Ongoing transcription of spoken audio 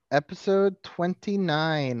episode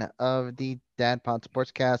 29 of the Dad Pod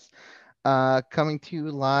Sportscast, coming to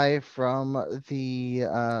you live from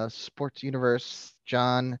the sports universe.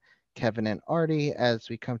 John, Kevin, and Artie, as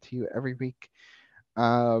we come to you every week.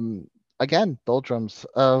 Um, Again, doldrums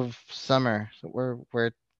of summer. So we're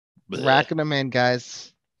Blech. racking them in,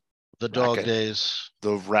 guys. The dog Racking, days.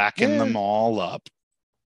 the racking Yeah. them all up.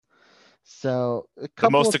 So a The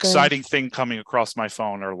couple most of exciting things. thing coming across my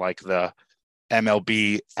phone are like the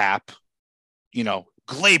MLB app.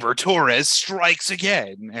 Gleyber Torres strikes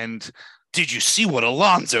again, and did you see what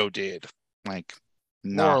Alonso did? Like,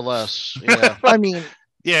 More no. or less. Yeah. I mean,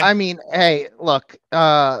 Yeah, hey, look,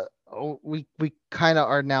 we kind of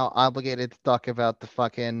are now obligated to talk about the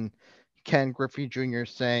fucking Ken Griffey Jr.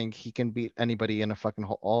 saying he can beat anybody in a fucking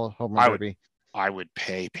all home run I would derby. I would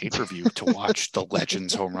pay pay-per-view to watch the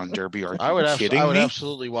Legends Home Run Derby. Are I you would kidding me?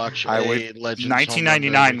 absolutely watch I would. a Legends home run derby.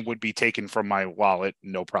 1999 would be taken from my wallet,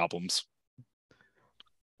 no problems.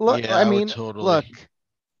 Look, Yeah, I I would mean, totally. look,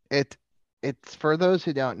 it it's for those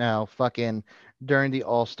who don't know, fucking during the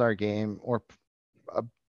All-Star game or uh,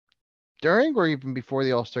 during or even before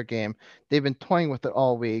the All-Star game, they've been toying with it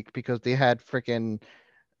all week because they had freaking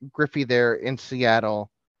Griffey there in Seattle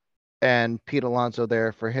and Pete Alonso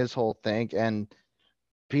there for his whole thing. And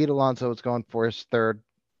Pete Alonso was going for his third,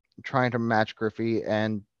 trying to match Griffey.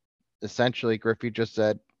 And essentially, Griffey just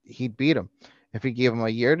said he'd beat him. If he gave him a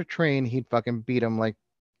year to train, he'd fucking beat him like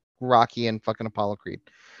Rocky and fucking Apollo Creed.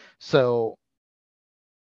 So,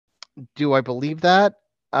 do I believe that?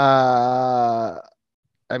 Uh,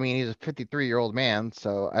 I mean, he's a 53-year-old man,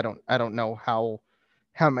 so I don't know how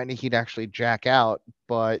many he'd actually jack out,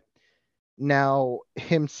 but now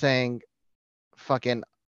him saying fucking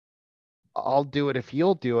I'll do it if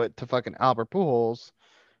you'll do it to fucking Albert Pujols,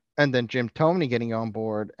 and then Jim Thome getting on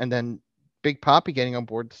board, and then Big Poppy getting on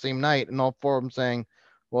board the same night, and all four of them saying,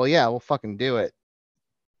 "Well, yeah, we'll fucking do it."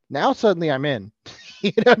 Now suddenly I'm in.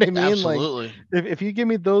 You know what I mean? Like, Absolutely. if you give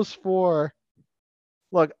me those four,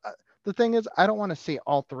 look, the thing is, I don't want to see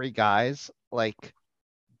all three guys like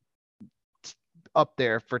up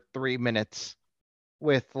there for 3 minutes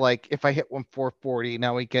with like if I hit one 440,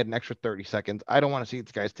 now we get an extra 30 seconds. I don't want to see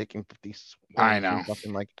these guys taking 50 I swings know. and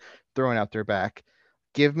fucking like throwing out their back.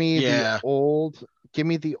 Give me the Yeah. old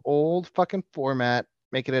fucking format,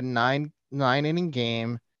 make it a nine inning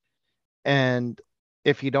game, and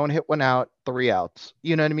if you don't hit one out, three outs.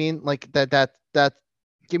 You know what I mean? Like that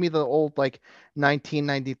give me the old like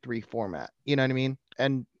 1993 format. You know what I mean?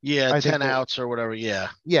 And Yeah, I think 10 outs or whatever. Yeah.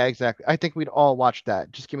 yeah, exactly. I think we'd all watch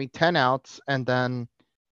that. Just give me 10 outs and then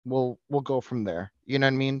we'll go from there. You know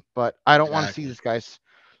what I mean? But I don't want to see Exactly. these guys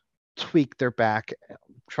tweak their back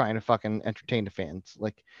trying to fucking entertain the fans.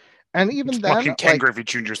 Like, and even then, Fucking Ken like, Griffey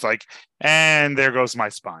Jr.'s like, and there goes my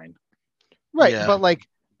spine. right, Yeah.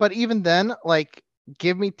 but even then, like,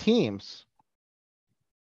 give me teams.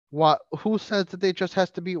 What? Who says that they just has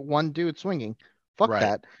to be one dude swinging? Fuck Right.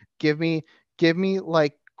 that. Give me, give me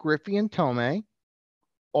like Griffey and Tomei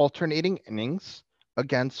alternating innings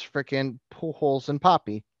against freaking Pujols and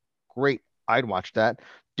Poppy. Great, I'd watch that.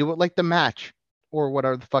 Do it like the match or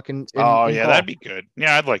whatever the fucking Oh in yeah, that'd golf. be good.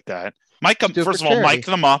 Yeah, I'd like that. Mic Just them do it for first of all. Mic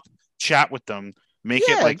charity. them up, chat with them, make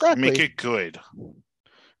Yeah, make exactly. it good.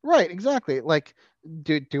 Right, exactly. Like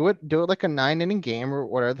do it like a 9 inning game or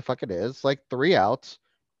whatever the fuck it is. Like three outs.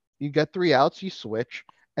 You get three outs, you switch,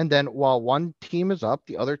 and then while one team is up,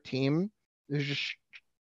 the other team is just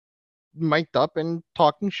mic'd up and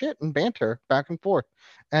talking shit and banter back and forth,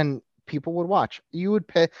 and people would watch. You would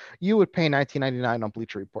pay 19.99 on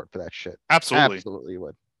Bleacher Report for that shit. Absolutely. Absolutely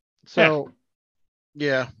would. Yeah. So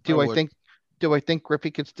Yeah, I do I would. think do I think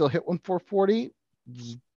Griffey could still hit one 440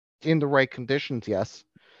 in the right conditions? Yes.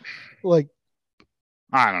 Like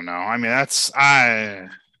I don't know. I mean, that's I.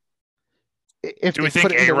 if Do they we put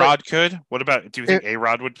think it in A the right. Rod could? What about? Do you think A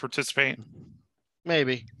Rod would participate?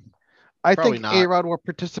 Maybe. I Probably think not. A-Rod will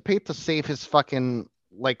participate to save his fucking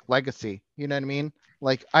like legacy. You know what I mean?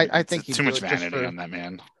 Like I think It's he'd too do much it just vanity for. on that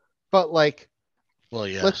man. But like, Well,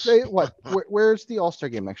 let's yes. say what? Where's the All-Star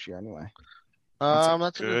game next year anyway? That's a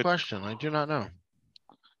good Good. question. I do not know.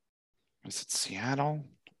 Is it Seattle?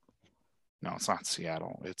 No, it's not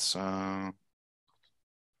Seattle. It's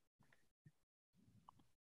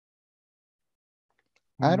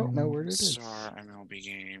I don't know where it is. Star MLB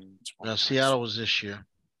game. No, Seattle was this year.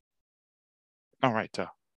 Oh right,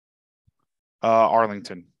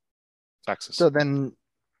 Arlington, Texas. So then,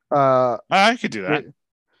 I could do that.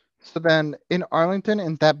 So then in Arlington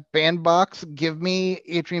in that bandbox, give me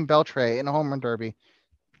Adrian Beltre in a home run derby.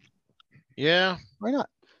 Yeah. Why not?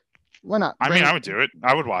 Why not? I mean, I would do it.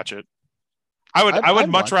 I would watch it. I would I'd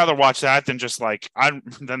much watch rather watch that than just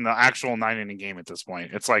than the actual 9-inning game at this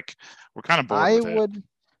point. It's like we're kind of bored I with it. would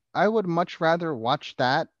I would much rather watch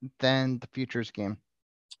that than the Futures game.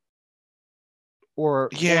 Or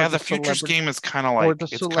Yeah, or the Futures celebrity game is kind of or like the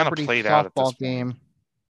it's kind of celebrity played out at this softball point. game.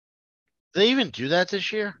 They even do that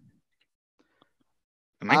this year?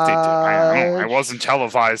 I think they did. I don't. I Uh, wasn't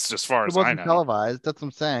televised as far It as I wasn't know. televised. That's what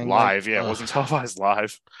I'm saying. Live, yeah, it ugh. wasn't televised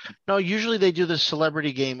live. No, usually they do the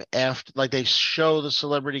celebrity game after, like they show the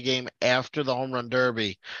celebrity game after the home run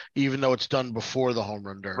derby, even though it's done before the home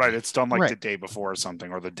run derby. Right, it's done like Right. the day before or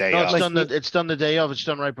something, or the day No, of. it's done the day of. It's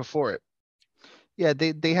done right before it. Yeah,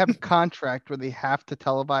 they have a contract where they have to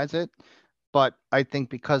televise it, but I think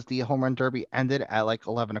because the home run derby ended at like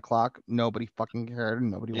 11 o'clock, nobody fucking cared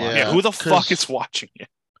and nobody watched Yeah, it. who the fuck 'cause- is watching it?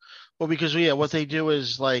 Well, because what they do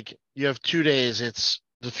is like you have 2 days. It's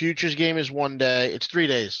the Futures game is 1 day. It's 3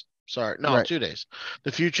 days. Sorry, no, Right. 2 days.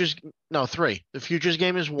 The Futures, no, 3. The Futures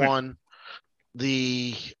game is 1.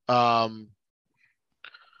 The home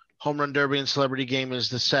run derby and celebrity game is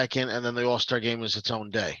the second, and then the All-Star game is its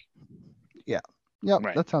own day. Yep,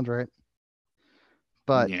 Right. that sounds right.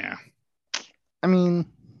 But Yeah, I mean,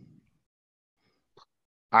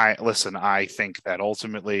 I think that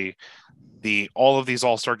ultimately all of these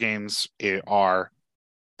All-Star games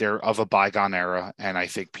they're of a bygone era, and I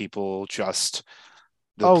think people just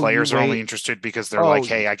the Oh, you players are only wait. interested because they're Oh, like,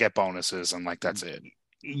 hey, I get bonuses, and like that's it.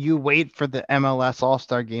 you wait for the MLS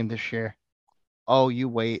All-Star game this year. Oh, you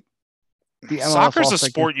wait. The MLS Soccer's a All-Star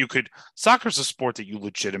game. sport Soccer's a sport that you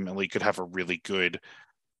legitimately could have a really good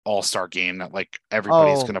All-Star game that like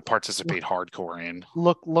everybody's Oh, going to participate hardcore in.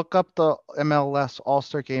 Look up the MLS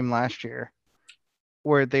All-Star game last year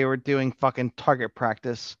where they were doing fucking target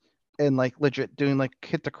practice and like legit doing like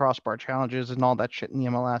hit the crossbar challenges and all that shit in the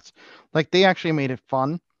MLS. Like they actually made it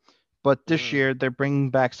fun. But this year they're bringing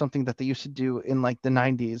back something that they used to do in like the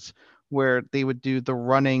 90s where they would do the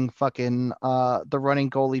running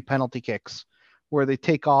goalie penalty kicks where they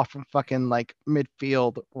take off from fucking like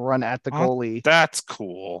midfield, run at the goalie. That's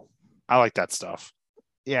cool. I like that stuff.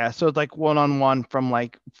 Yeah, so it's like one-on-one from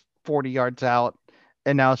like 40 yards out,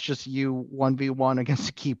 and now it's just you 1v1 against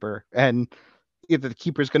the keeper, and either the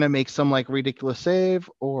keeper's gonna make some like ridiculous save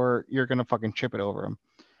or you're gonna fucking chip it over him.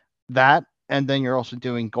 That, and then you're also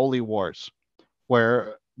doing goalie wars,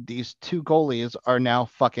 where these two goalies are now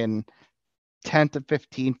fucking 10 to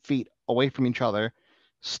 15 feet away from each other,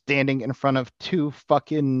 standing in front of two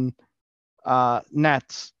fucking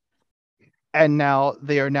nets, and now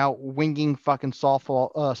they are now winging fucking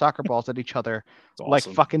soccer balls at each other like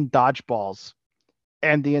Awesome. fucking dodgeballs.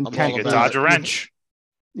 And the intent You all could is about dodge a wrench.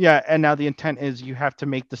 yeah, and now the intent is you have to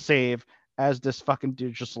make the save as this fucking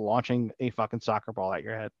dude just launching a fucking soccer ball at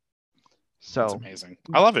your head. That's So amazing.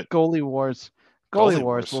 I love it. goalie wars Goalie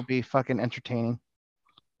wars. will be fucking entertaining.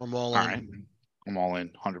 I'm all All in. right. I'm all in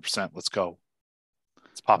 100%. Let's go.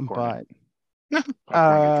 It's popcorn. But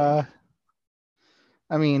Popcorn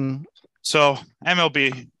I mean, so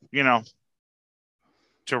MLB,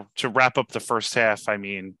 to wrap up the first half, I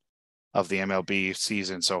mean, of the MLB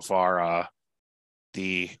season so far,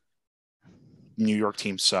 the New York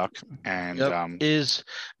teams suck, and Is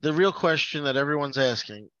the real question that everyone's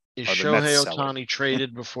asking, is Are the Mets Shohei selling? Ohtani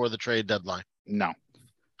traded before the trade deadline? no,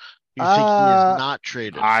 You think he is not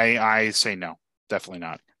traded? I say no, definitely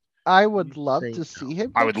not. I would You love say to no. see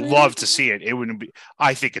him. I get would traded. love to see it. It wouldn't be.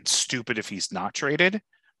 I think it's stupid if he's not traded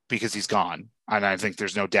because he's gone, and I think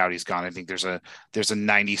there's no doubt he's gone. I think there's a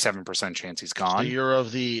 97% chance he's So gone. you're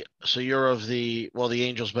of the well, the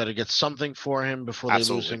Angels better get something for him before they lose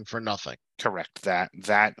Absolutely. him for nothing. Correct.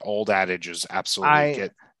 That old adage is absolutely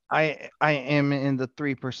I am in the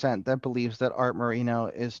 3% that believes that Art Moreno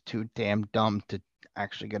is too damn dumb to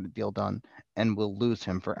actually get a deal done and will lose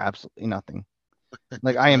him for absolutely nothing.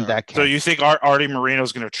 Like I am that So camp. you think Artie Moreno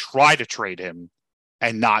is going to try to trade him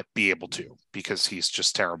and not be able to because he's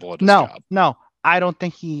just terrible at his job? No, I don't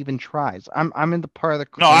think he even tries. I'm in the part of the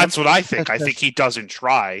No, that's what I think. that I think says- he doesn't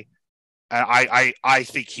try. I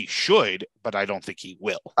think he should, but I don't think he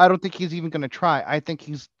will. I don't think he's even going to try. I think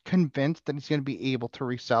he's convinced that he's going to be able to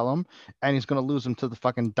resell him, and he's going to lose him to the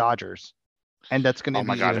fucking Dodgers, and that's going to Oh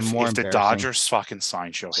my be god! even If more the embarrassing. Dodgers fucking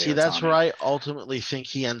sign Shohei See, that's Ohtani, where I ultimately think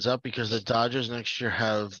he ends up because the Dodgers next year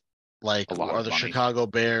have like A lot are of the money. Chicago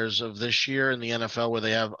Bears of this year in the NFL where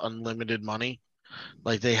they have unlimited money.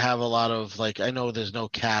 Like they have a lot of like I know there's no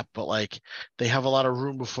cap, but like they have a lot of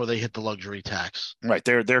room before they hit the luxury tax. right?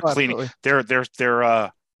 They're Oh, cleaning. absolutely.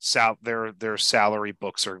 Their salary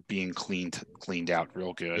books are being cleaned out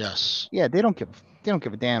real good. Yes. Yeah, they don't give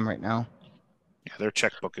a damn right now. Yeah, their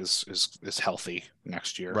checkbook is healthy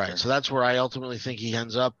next year. Right. So that's where I ultimately think he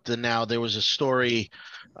ends up. Then now there was a story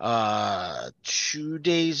 2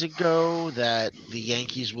 days ago that the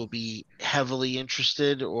Yankees will be heavily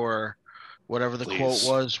interested, or whatever the quote Please,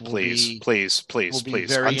 was, please, please, please, will be please.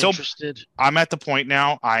 very Until interested. I'm at the point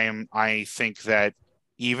now, I think that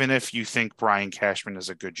even if you think Brian Cashman is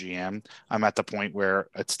a good GM, I'm at the point where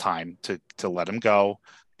it's time to let him go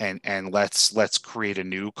and let's create a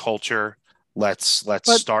new culture. Let's But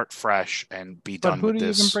start fresh and be but done who with do you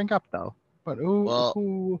even this. bring up though? But Well,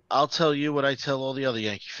 who? I'll tell you what I tell all the other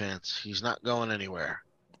Yankee fans. He's not going anywhere.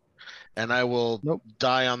 And I will Nope.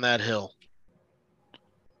 die on that hill.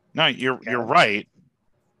 No, you're right,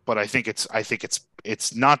 but I think it's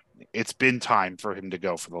not it's been time for him to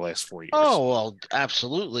go for the last 4 years. Oh, well,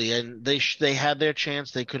 absolutely. And they had their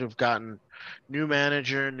chance. They could have gotten new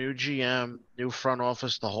manager, new GM, new front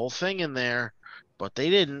office, the whole thing in there, but they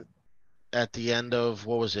didn't at the end of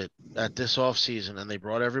what was it? At this off season, and they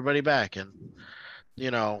brought everybody back, and you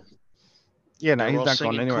know, Yeah, no, they're he's all not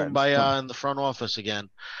going singing anywhere. Kumbaya in the front office again.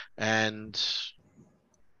 And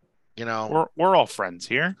We're all friends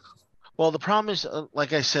here. well, the problem is,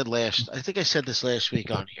 like I think I said this last week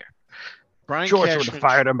on here. Brian George would have Cashman,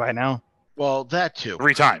 fired him by now. well, that too.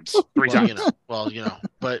 3 times. Three Well, times.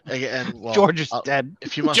 but again, well, George is dead.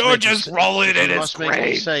 if you must George make me, is rolling if in you his must make me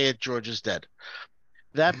grave. say it, George is dead.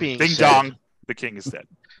 That being Ding said, dong. The king is dead.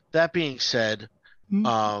 Hmm.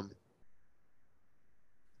 um,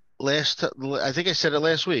 I think I said it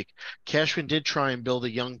last week. Cashman did try and build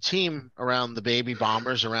a young team around the baby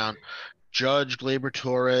bombers, around Judge, Gleyber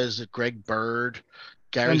Torres, Greg Bird,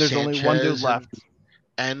 Gary And there's only one dude Sanchez, left.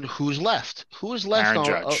 and who's left? Who is left? Aaron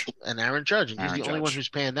Judge. And Aaron Judge, and he's Aaron the only one Judge. who's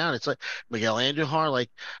panned down. It's like Miguel Andujar. Like,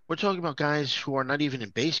 we're talking about guys who are not even in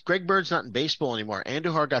base. Greg Bird's not in baseball anymore.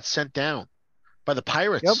 Andujar got sent down by the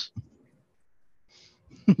Pirates.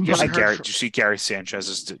 You haven't heard Did you see Gary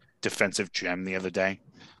Sanchez's defensive gem the other day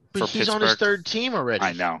but for he's Pittsburgh? on his third team already.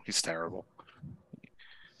 I know he's terrible.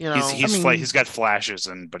 You know, he's got flashes,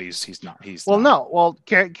 but he's not. Well,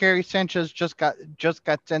 Gary Sanchez just got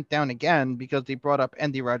sent down again because he brought up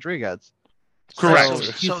Andy Rodriguez. Correct.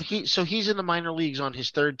 So he's in the minor leagues on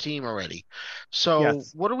his third team already. So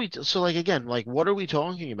Yes. what are we? So like again, like what are we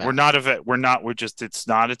talking about? We're just. It's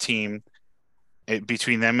not a team.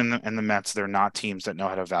 Between them and the Mets, they're not teams that know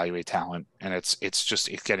how to evaluate talent, and it's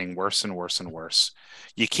getting worse and worse and worse.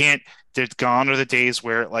 You can't. They're gone are the days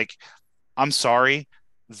where like, I'm sorry,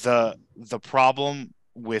 the problem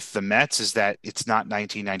with the Mets is that it's not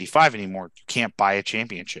 1995 anymore. You can't buy a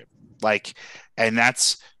championship, like, and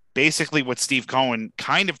that's basically what Steve Cohen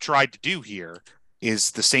kind of tried to do here.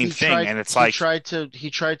 Is the same thing, and it's like he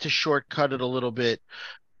tried to shortcut it a little bit.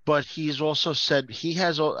 But he's also said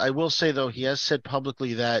I will say though, he has said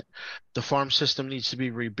publicly that the farm system needs to be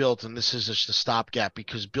rebuilt, and this is just a stopgap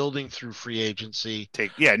because building through free agency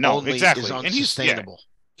exactly, is unsustainable. And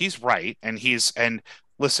he's right, and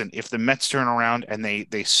listen, if the Mets turn around and they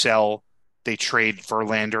trade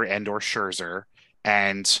Verlander and or Scherzer,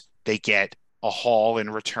 and they get a haul in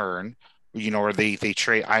return, or they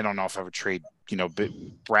trade. I don't know if I would trade,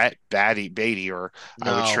 Brett Beatty, or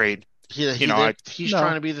I would trade. He's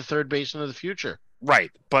trying to be the third baseman of the future.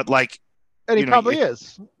 Right. But and he probably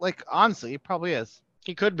is. Like, honestly, he probably is.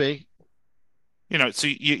 He could be. So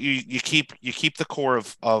you keep the core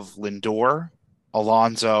of Lindor,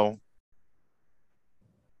 Alonso,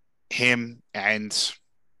 him, and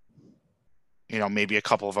maybe a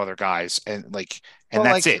couple of other guys, and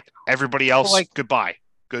that's it. Everybody else, goodbye.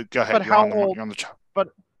 Go ahead. But you're on the job.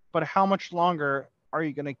 But how much longer are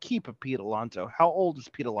you going to keep a Pete Alonso? How old is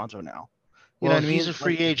Pete Alonso now? He's a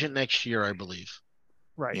free agent next year, I believe.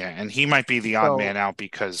 Right. Yeah, and he might be the odd man out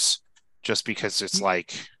because it's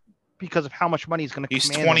like because of how much money he's going to. He's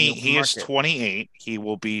 20. He is 28. He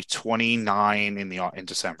will be 29 in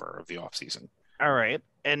December of the offseason. All right.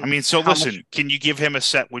 And I mean, so listen, can you give him a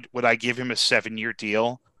set? Would I give him a 7-year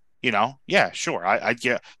deal? Yeah, sure. I'd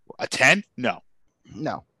get a 10. No.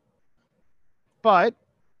 But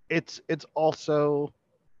it's also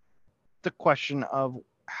the question of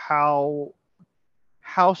how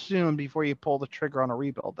soon before you pull the trigger on a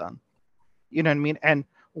rebuild then. You know what I mean? And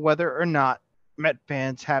whether or not Met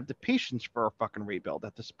fans have the patience for a fucking rebuild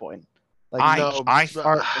at this point. Like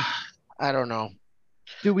I don't know.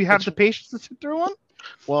 Do we have the patience to sit through one?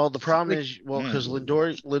 Well, the problem is because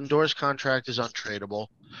Lindor's contract is untradeable.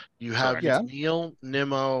 You have Neil,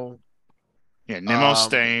 Nimmo. Yeah, Nimmo's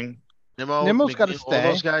staying. Nimmo's got to stay.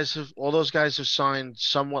 All those guys have signed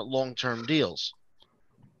somewhat long-term deals.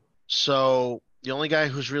 So the only guy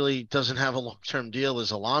who's really doesn't have a long-term deal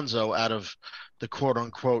is Alonso out of the quote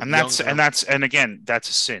unquote And younger. and again, that's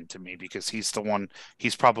a sin to me because he's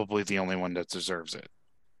probably the only one that deserves it.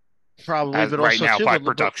 Probably, but right also now too, by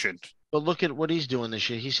production. But look at what he's doing this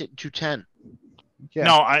year. He's hitting 210. Yeah.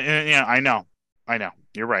 No, I know.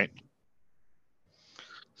 You're right.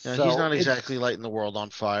 Yeah, he's not exactly lighting the world on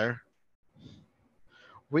fire.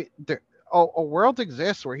 A world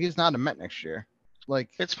exists where he's not a Met next year. Like,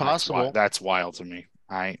 it's possible. That's wild to me.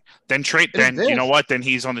 Then you know what? Then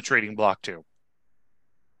he's on the trading block too.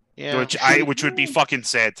 Yeah. Which would be fucking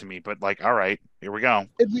sad to me, but like, all right, here we go.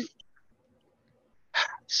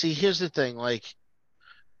 See, here's the thing. Like,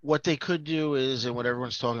 what they could do is, and what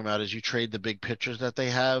everyone's talking about is, you trade the big pitchers that they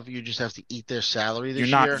have. You just have to eat their salary this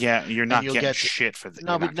year. Yeah, you're not getting shit for the.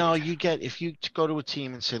 No, but no, you get if you go to a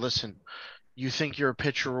team and say, listen, you think you're a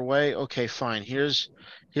pitcher away? Okay, fine. Here's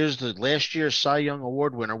the last year's Cy Young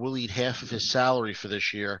Award winner. We'll eat half of his salary for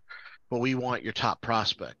this year, but we want your top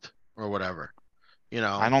prospect or whatever. You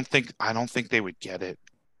know, I don't think they would get it.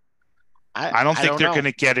 I don't think they're going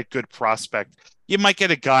to get a good prospect. You might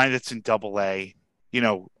get a guy that's in Double-A, you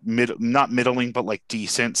know, not middling, but like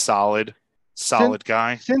decent, solid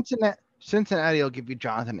guy. Cincinnati will give you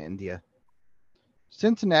Jonathan India.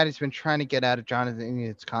 Cincinnati's been trying to get out of Jonathan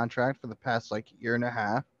India's contract for the past like year and a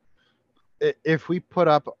half. If we put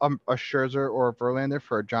up a Scherzer or a Verlander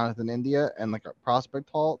for a Jonathan India and like a prospect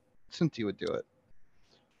haul, Cincy would do it.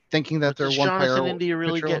 Thinking that they're one player. Jonathan India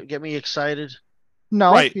really get me excited?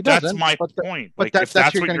 No, right. He doesn't. That's my point. But like, if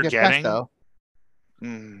that's what you're get getting, back, though.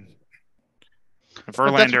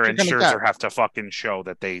 Verlander and Scherzer have to fucking show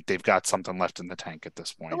that they've got something left in the tank at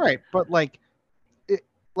this point. Right, but like,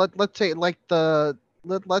 let's say like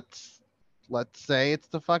let's say it's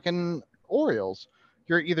the fucking Orioles.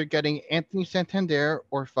 You're either getting Anthony Santander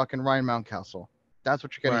or fucking Ryan Mountcastle. That's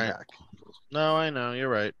what you're getting back. No, I know. You're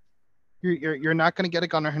right. You're not going to get a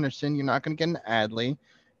Gunnar Henderson. You're not going to get an Adley.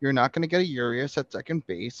 You're not going to get a Urias at second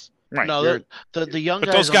base. Right. No, the young guys.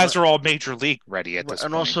 But those guys are all major league ready at this point.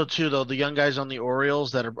 And also, too, though, the young guys on the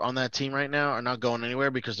Orioles that are on that team right now are not going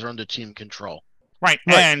anywhere because they're under team control. Right.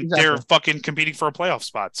 And they're fucking competing for a playoff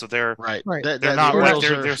spot. So they're They're not like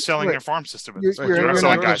they're selling their farm system at this point. They're not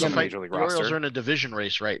selling guys on the major league roster. The Orioles are in a division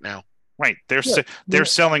race right now. Right. They're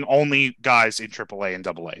selling only guys in AAA and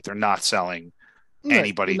AA. They're not selling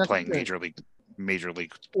anybody playing major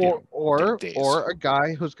league or a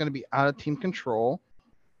guy who's going to be out of team control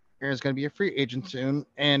and is going to be a free agent soon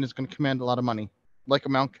and is going to command a lot of money, like a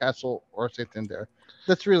Mountcastle or Santander.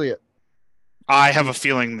 That's really it. I have a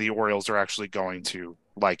feeling the Orioles are actually going to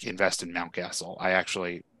like invest in Mountcastle.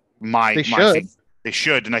 They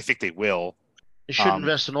should, and I think they will. They should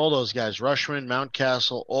invest in all those guys: Rushman,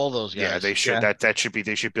 Mountcastle, all those guys. Yeah, they should. Yeah. That should be.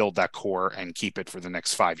 They should build that core and keep it for the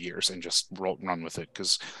next 5 years and just run with it.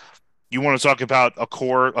 Because you want to talk about a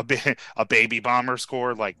core, a baby Bombers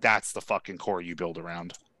core, like that's the fucking core you build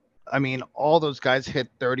around. I mean, all those guys hit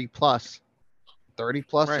 30 plus. Right.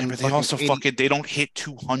 But they also they don't hit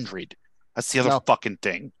 200. That's the other fucking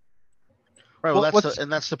thing. Right. Well,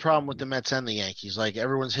 that's the problem with the Mets and the Yankees. Like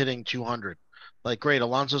everyone's hitting 200. Like, great,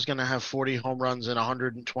 Alonso's going to have 40 home runs and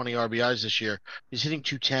 120 RBIs this year. He's hitting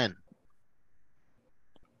 210.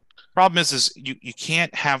 Problem is you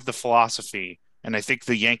can't have the philosophy, and I think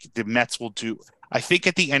the Mets will do. I think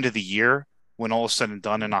at the end of the year, when all is said and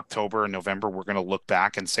done in October and November, we're going to look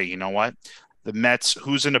back and say, you know what, the Mets,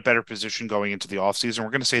 who's in a better position going into the offseason? We're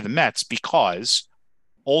going to say the Mets because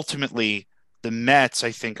ultimately the Mets, I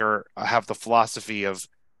think, have the philosophy of,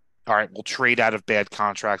 all right, we'll trade out of bad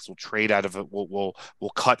contracts. We'll trade out of it. We'll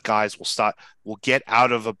cut guys. We'll get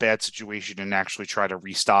out of a bad situation and actually try to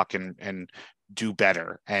restock and do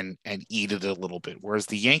better and eat it a little bit. Whereas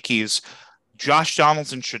the Yankees, Josh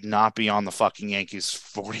Donaldson should not be on the fucking Yankees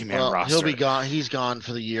 40-man roster. He'll be gone. He's gone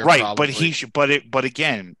for the year. Right, probably. but he should. But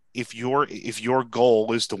again, if your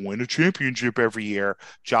goal is to win a championship every year,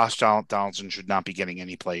 Josh Donaldson should not be getting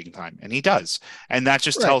any playing time, and he does. And that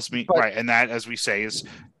just tells me right. And that, as we say, is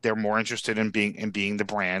they're more interested in being the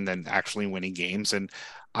brand than actually winning games. And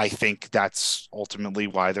I think that's ultimately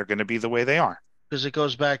why they're going to be the way they are. Because it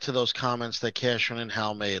goes back to those comments that Cashman and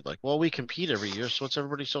Hal made, like, well, we compete every year, so what's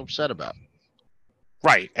everybody so upset about?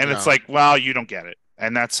 Right. And it's like, well, you don't get it.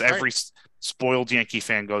 And that's every spoiled Yankee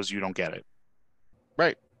fan goes, you don't get it.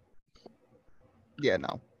 Right. Yeah,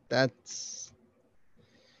 no. That's...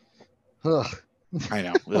 Ugh. I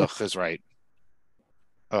know. Ugh is right.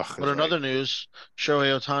 Ugh. But in other news,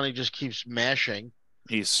 Shohei Ohtani just keeps mashing.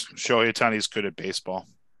 Shohei Ohtani's good at baseball.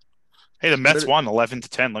 Hey, the Mets won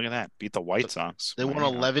 11-10. Look at that. Beat the White Sox. They won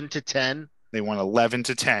 11-10? They won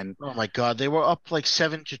 11-10. Oh, my God. They were up like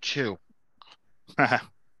 7-2.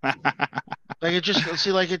 Like it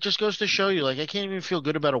just goes to show you, like I can't even feel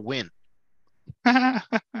good about a win.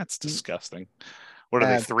 That's disgusting. What are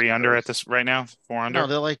they? That's 3 under at gross. this right now? 4 No, under?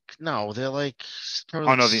 they're like probably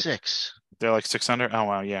Oh like no, 6. they're like 6 under. Oh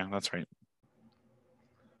wow, yeah, that's right.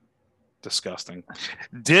 Disgusting.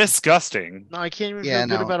 Disgusting. No, I can't even feel Yeah,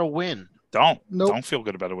 good no. about a win. Nope. Don't feel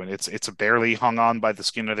good about a win. It's a barely hung on by the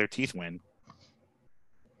skin of their teeth win.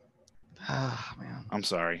 Ah, man. I'm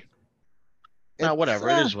sorry. No, It's whatever.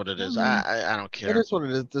 It is what it I is. mean, I don't it care. is what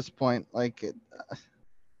it is at this point. Like,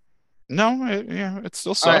 No, yeah, it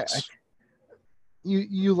still all right, sucks.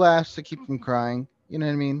 you laugh to keep from crying. You know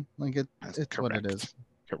what I mean? Like That's it's what it correct. is.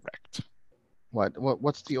 Correct.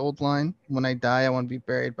 What's the old line? When I die, I want to be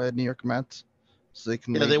buried by the New York Mets, so they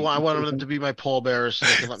can Yeah, lay. I want They them can, to be my pallbearers so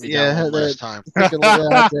they can let me down yeah, one last time. they can.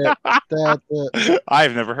 That's it. That's it.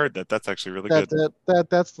 I've never heard that. That's actually really good. That's it.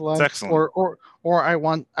 That's the It's line. excellent. Or I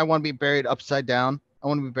want to be buried upside down. I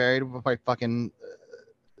want to be buried with my fucking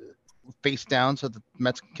face down so the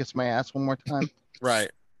Mets can kiss my ass one more time. Right.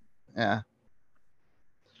 Yeah,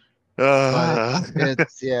 but Uh,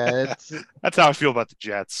 it's. that's how I feel about the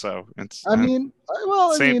Jets. So it's I mean,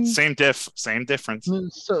 well, I mean, same difference.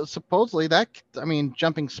 so supposedly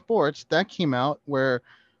jumping sports that came out where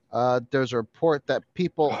there's a report that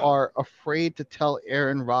people are afraid to tell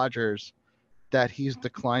Aaron Rodgers that he's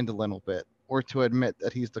declined a little bit or to admit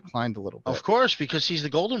that he's declined a little bit. Of course, because he's the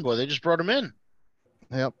golden boy. They just brought him in.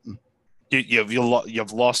 Yep.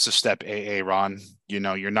 You've lost a step, Ron. You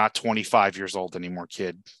know you're not 25 years old anymore,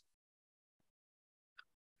 kid.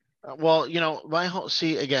 Well, my whole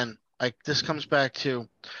see again. Like this comes back to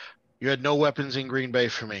you had no weapons in Green Bay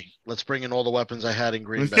for me. Let's bring in all the weapons I had in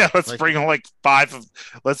Green Yeah, Bay. let's Like, bring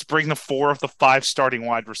let's bring the 4 of the 5 starting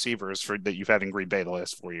wide receivers that you've had in Green Bay the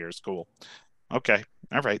last 4 years. Cool. Okay.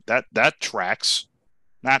 All right. That tracks.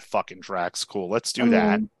 That fucking tracks. Cool. Let's do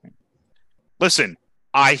that. Listen,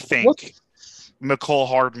 I think McCole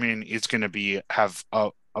Hardman is going to have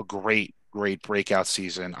a great breakout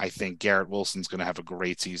season. I think Garrett Wilson's going to have a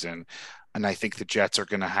great season, and I think the Jets are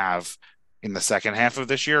going to have in the second half of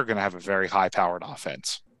this year going to have a very high powered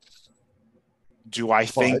offense. Do I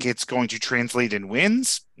think it's going to translate in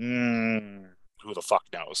wins? Who the fuck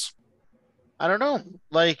knows? I don't know.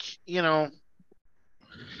 Like, it's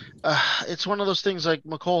one of those things like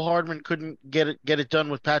McCole Hardman couldn't get it done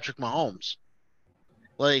with Patrick Mahomes.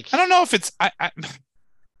 Like, I don't know if it's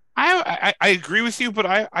I agree with you, but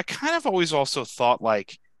I kind of always also thought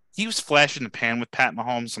like he was flash in the pan with Pat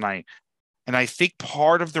Mahomes, and I think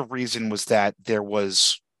part of the reason was that there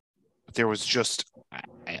was just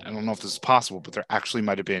I don't know if this is possible, but there actually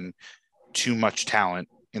might have been too much talent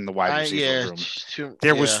in the wide receiver room.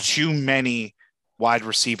 There was too many wide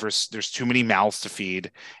receivers. There's too many mouths to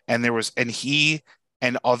feed, and he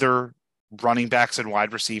and other running backs and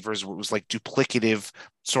wide receivers was like duplicative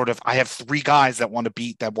sort of. I have 3 guys that want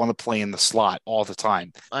to play in the slot all the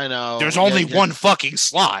time. I know there's only one fucking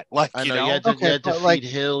slot. Like, I know, you had to feed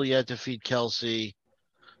Hill, you had to feed Kelsey.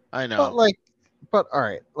 I know. But all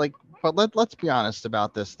right, let's be honest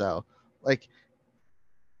about this though. Like,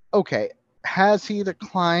 okay, has he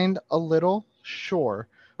declined a little? Sure.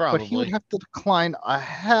 Probably. But he would have to decline a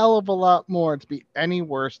hell of a lot more to be any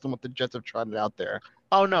worse than what the Jets have trotted out there.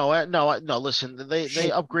 Oh no, no! Listen, they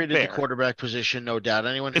upgraded the quarterback position, no doubt.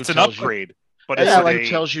 Anyone who it's an tells upgrade, but who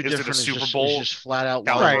tells you different is it a Super is Bowl just flat out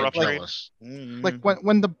caliber lying, upgrade? jealous. Like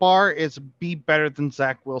when the bar is be better than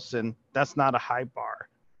Zach Wilson, that's not a high bar.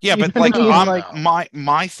 Yeah, You but know like, what I mean?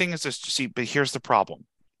 my thing is this. See, but here's the problem: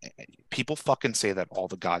 people fucking say that all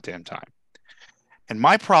the goddamn time, and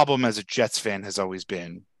my problem as a Jets fan has always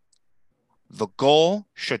been the goal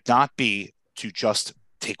should not be to just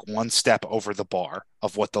take one step over the bar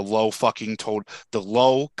of what the low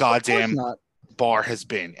goddamn bar has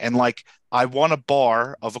been. And like, I want a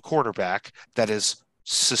bar of a quarterback that is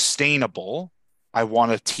sustainable. I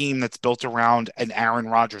want a team that's built around an Aaron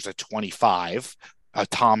Rodgers at 25, a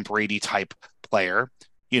Tom Brady type player.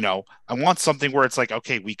 I want something where it's like,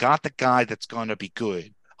 okay, we got the guy that's going to be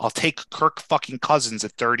good. I'll take Kirk fucking Cousins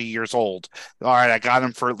at 30 years old. All right, I got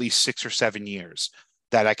him for at least 6 or 7 years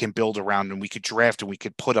that I can build around, and we could draft and we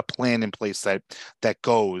could put a plan in place that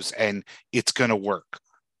goes and it's going to work.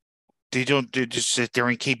 They're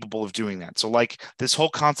incapable of doing that. So like this whole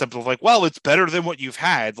concept of like, well, it's better than what you've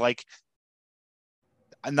had. Like,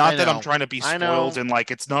 not that I'm trying to be spoiled and like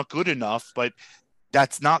it's not good enough, but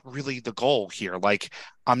that's not really the goal here. Like,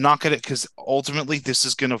 I'm not going to, because ultimately this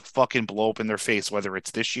is going to fucking blow up in their face, whether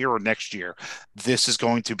it's this year or next year. This is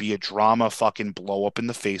going to be a drama fucking blow up in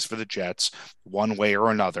the face for the Jets one way or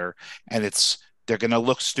another. And it's they're going to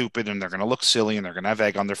look stupid and they're going to look silly and they're going to have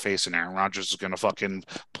egg on their face and Aaron Rodgers is going to fucking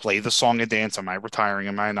play the song and dance. Am I retiring?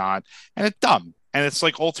 Am I not? And it's dumb. And it's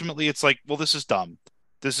like, ultimately, it's like, well, this is dumb.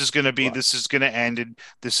 Well, This is going to end, and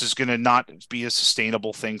this is going to not be a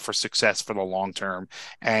sustainable thing for success for the long term.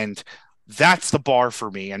 And that's the bar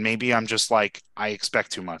for me. And maybe I'm just like, I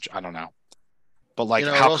expect too much. I don't know. But like,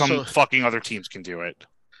 It how come also fucking other teams can do it?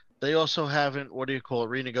 they also haven't what do you call it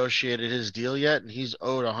renegotiated his deal yet, and he's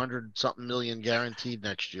owed 100 something million guaranteed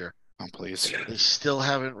next year. Oh, please. They still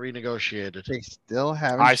haven't renegotiated. they still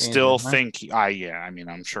haven't I changed it, still huh? think yeah, I mean,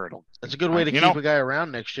 I'm sure it'll, That's a good way to you keep know, a guy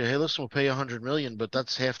around next year. Hey, listen, we'll pay you 100 million, but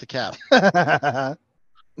that's half the cap. You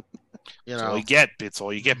it's all know, you get. It's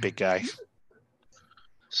all you get, big guy.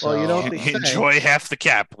 Well, you know what so they say. Enjoy half the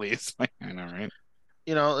cap, please. I know, right?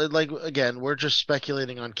 like again, we're just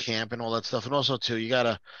speculating on camp and all that stuff, and also too, you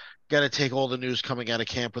gotta take all the news coming out of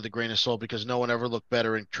camp with a grain of salt because no one ever looked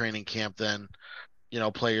better in training camp than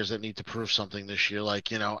players that need to prove something this year. Like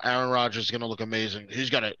Aaron Rodgers is gonna look amazing.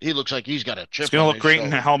 He looks like he's got a It's chip gonna on look his great in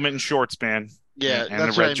the shoulder. helmet and shorts, man, Yeah, and the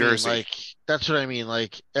that's what red I mean. jersey. Like that's what I mean.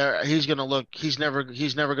 Like he's gonna look. He's never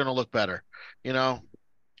gonna look better. You know,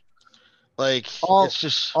 like all it's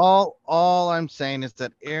just all I'm saying is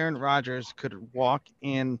that Aaron Rodgers could walk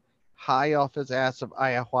in high off his ass of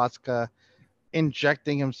ayahuasca,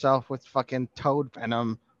 injecting himself with fucking toad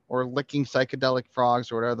venom or licking psychedelic frogs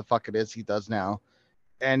or whatever the fuck it is he does now,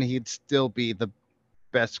 and he'd still be the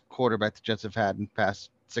best quarterback the Jets have had in the past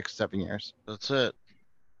 6-7 years. that's it.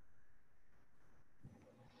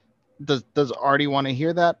 Does Artie want to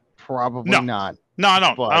hear that? Probably No, not. no, I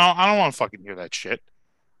don't. But I don't want to fucking hear that shit.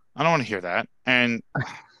 I don't want to hear that. And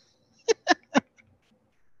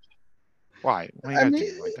why? Why you I gotta mean,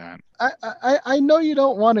 do me like that? I know you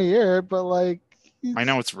don't want to hear it, but like I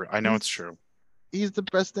know it's I know it's true. he's the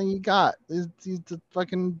best thing he got. He's the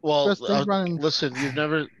fucking Well, best thing running. listen,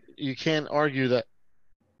 you can't argue that.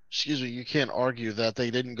 Excuse me, you can't argue that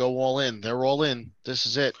they didn't go all in. They're all in. This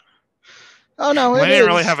is it. Oh no, Well, it they didn't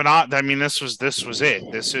really is. have an op. I mean, this was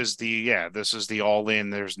it. This is the all in.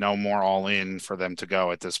 There's no more all in for them to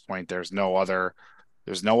go at this point. There's no other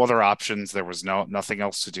options. There was nothing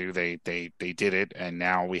else to do. They did it, and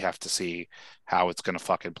now we have to see how it's gonna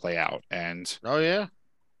fucking play out. And Oh yeah.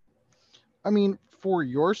 I mean, for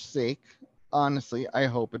your sake, honestly, I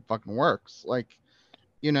hope it fucking works. Like,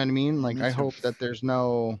 you know what I mean? Like, Me I too. hope that there's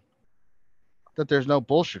no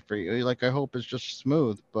bullshit for you. Like, I hope it's just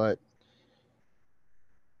smooth, but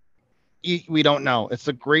we don't know. It's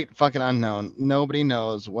a great fucking unknown. Nobody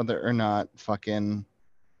knows whether or not fucking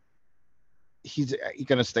he's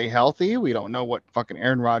gonna stay healthy. We don't know what fucking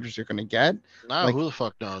Aaron Rodgers you're gonna get. No, Like who the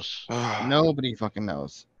fuck knows? nobody fucking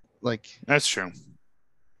knows. Like, That's true.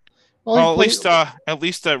 well, he Well, played. at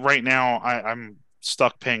least right now, I'm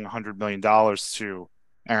stuck paying $100 million to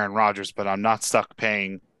Aaron Rodgers, but I'm not stuck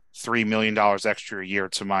paying $3 million extra a year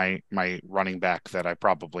to my running back that I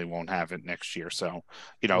probably won't have it next year. So,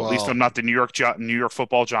 at least I'm Well, not the New York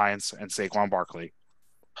Football Giants and Saquon Barkley.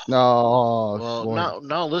 No, well, boy.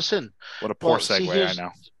 no. Listen. What a poor Well, see, segue, I here's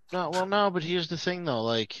know. no. Well, no, but here's the thing, though.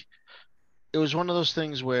 Like, it was one of those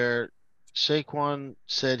things where Saquon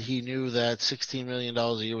said he knew that $16 million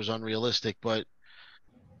a year was unrealistic, but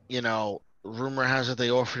rumor has it they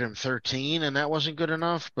offered him 13, and that wasn't good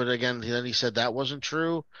enough. But again, then he said that wasn't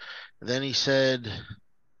true. Then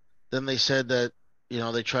then they said that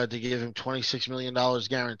they tried to give him $26 million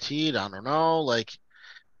guaranteed. I don't know, like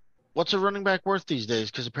what's a running back worth these days?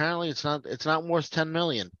 Because apparently it's not worth 10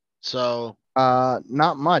 million. So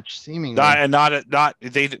Not much, seemingly.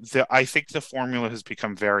 I think the formula has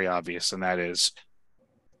become very obvious, and that is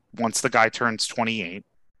once the guy turns 28,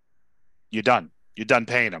 you're done. You're done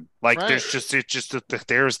paying him. Like right,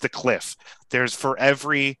 there's the cliff. There's for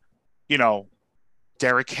every, you know,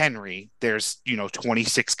 Derrick Henry, there's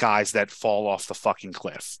 26 guys that fall off the fucking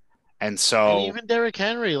cliff. And and so even Derrick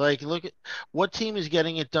Henry, like look at what team is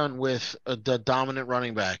getting it done with the dominant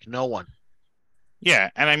running back? No one. yeah,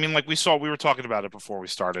 and I mean, like we were talking about it before we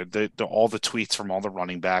started. All the tweets from all the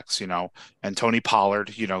running backs, and Tony Pollard,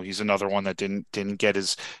 he's another one that didn't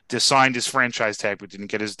get signed his franchise tag, but didn't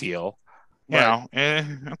get his deal.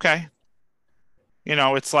 Right. Okay.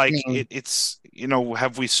 It's I like mean,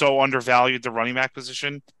 have we so undervalued the running back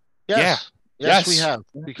position? Yeah. Yes. Yes, we Yes. have.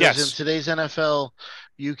 Because in Yes. today's NFL,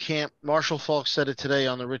 you can't. Marshall Falk said it today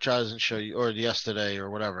on the Rich Eisen show, or yesterday,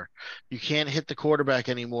 or whatever. You can't hit the quarterback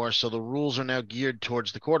anymore, so the rules are now geared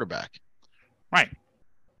towards the quarterback. Right.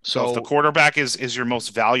 So if the So quarterback is your most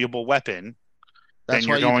valuable weapon, then that's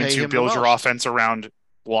why you're you going pay to him the build your most. offense around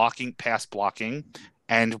pass blocking,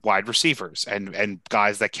 and wide receivers and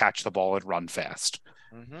guys that catch the ball and run fast.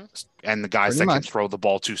 Mm-hmm. and the guys Pretty that can much. throw the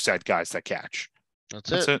ball to said guys that catch.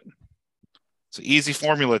 That's it. It's an easy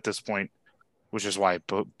formula at this point, which is why it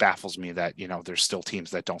baffles me that, there's still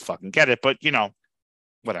teams that don't fucking get it. But,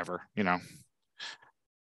 whatever, Yeah,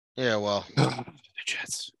 well. The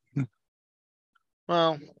Jets.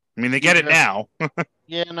 Well. I mean, they get it now.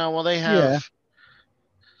 Yeah, no, well, they have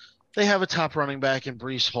a top running back in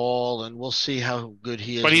Brees Hall, and we'll see how good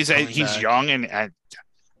he is. But he's back. young, and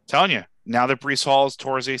telling you, now that Brees Hall has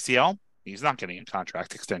tore his ACL, he's not getting a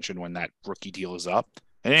contract extension when that rookie deal is up.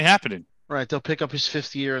 It ain't happening. Right, they'll pick up his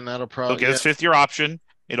 5th year, and that'll probably he'll get his 5th year option.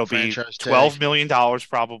 It'll franchise be $12 million,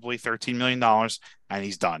 probably $13 million, and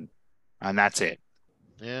he's done. And that's it.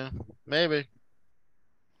 Yeah, maybe.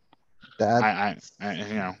 I'd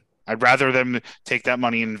rather them take that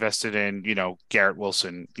money and invest it in, Garrett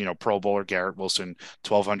Wilson, Pro Bowler Garrett Wilson,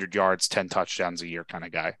 1,200 yards, 10 touchdowns a year kind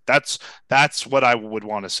of guy. That's what I would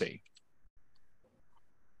want to see.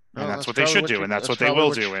 And that's what they should do, and that's what they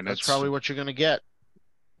will do. And that's probably what you're going to get.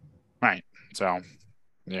 Right. So,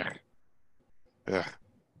 yeah.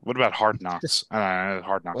 What about Hard Knocks?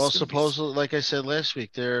 Hard Knocks. Well, supposedly, like I said last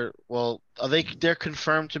week, they're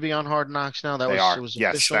confirmed to be on Hard Knocks now. It was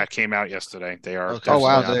yes, official? That came out yesterday. They are. Okay. Oh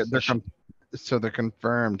wow, they're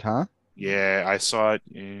confirmed, huh? Yeah, I saw it.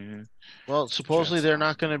 Yeah. Well, supposedly they're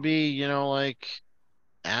not going to be, like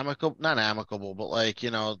not amicable, but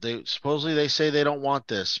they say they don't want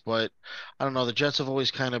this, but I don't know. The Jets have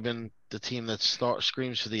always kind of been the team that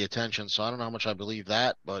screams for the attention, so I don't know how much I believe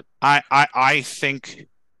that, but I think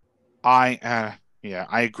I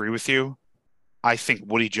agree with you. I think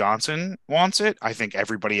Woody Johnson wants it. I think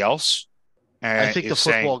everybody else. I think the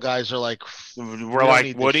football guys are like, we're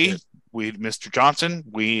like Woody. Mr. Johnson,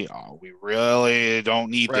 we really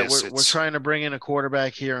don't need this. We're trying to bring in a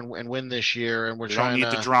quarterback here and win this year, and we don't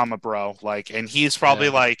need the drama, bro. And he's probably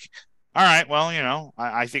like, all right, well,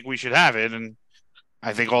 I think we should have it, and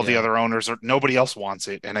I think all the other owners nobody else wants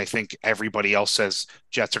it, and I think everybody else says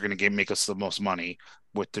Jets are going to make us the most money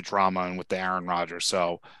with the drama and with the Aaron Rodgers.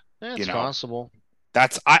 So, it's possible.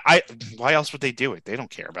 That's why else would they do it? They don't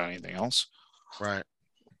care about anything else. Right.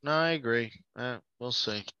 No, I agree. We'll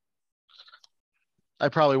see. I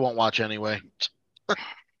probably won't watch anyway.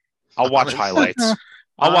 I'll watch highlights.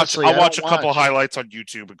 I'll watch a couple highlights on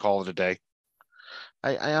YouTube and call it a day.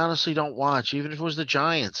 I honestly don't watch, even if it was the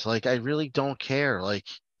Giants. I really don't care.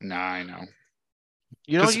 Nah, I know.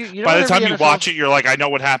 By the time you watch it, you're like, I know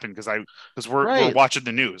what happened because we're watching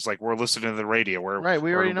the news, we're listening to the radio, we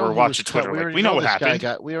already know we're watching Twitter, we know what happened.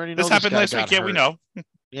 We already know this happened last week. Yeah, we know.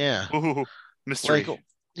 Yeah. Ooh, mystery.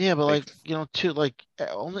 Yeah, but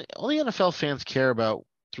only NFL fans care about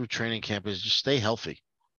through training camp is just stay healthy.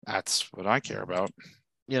 That's what I care about.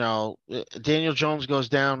 Daniel Jones goes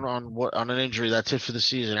down on an injury. That's it for the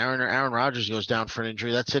season. Aaron Rodgers goes down for an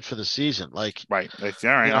injury. That's it for the season. Right. All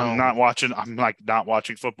right. I'm not watching. I'm not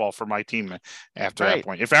watching football for my team after that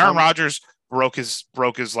point. If Aaron Rodgers broke his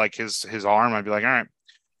arm, I'd be like, all right,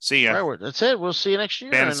 see ya. Right, that's it. We'll see you next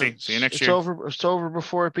year. Fantasy. See you next year. It's over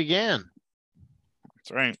before it began.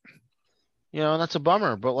 That's right. And that's a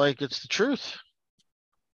bummer, but it's the truth.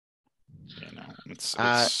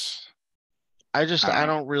 I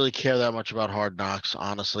don't really care that much about Hard Knocks.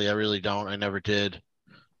 Honestly, I really don't. I never did.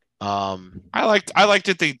 I liked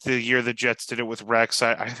it the year the Jets did it with Rex.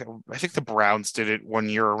 I think the Browns did it one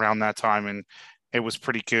year around that time, and it was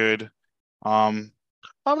pretty good. I'm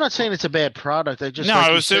not saying it's a bad product. It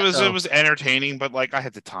was entertaining, but I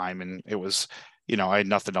had the time, and it was I had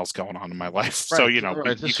nothing else going on in my life, so you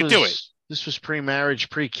could do it. This was pre-marriage,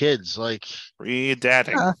 pre-kids,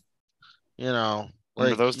 pre-dadding. Remember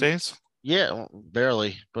those days? Yeah, well,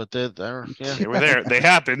 barely, but they were there. They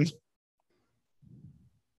happened.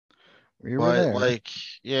 We were there.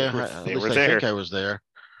 They were there. I think I was there.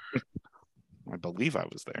 I believe I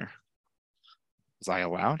was there. Was I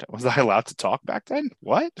allowed? Was I allowed to talk back then?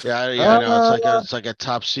 What? Yeah, I know. It's like a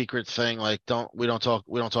top secret thing. We don't talk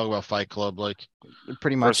about Fight Club.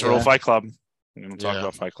 Pretty much. First rule of Fight Club. We don't talk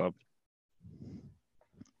about Fight Club.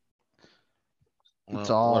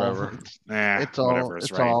 It's all whatever.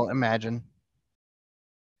 It's all imagine.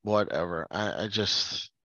 Whatever. I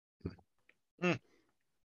just.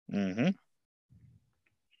 Mm-hmm.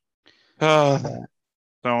 So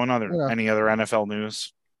any other NFL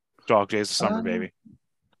news? Dog days of summer, baby.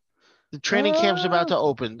 The training camp's about to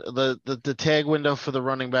open. The tag window for the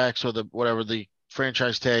running backs or the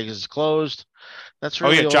franchise tag is closed. That's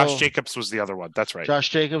really Josh Jacobs was the other one. That's right. Josh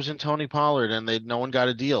Jacobs and Tony Pollard, and no one got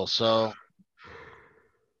a deal. So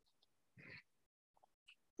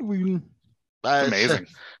amazing.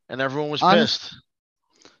 And everyone was pissed.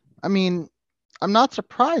 I mean, I'm not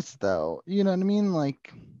surprised though. You know what I mean?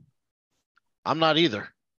 I'm not either.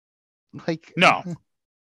 Like No,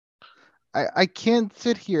 I can't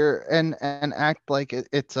sit here and act like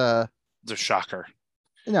it's a it's a shocker.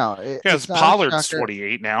 no. Because It's not a Pollard's shocker.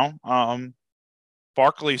 28 now.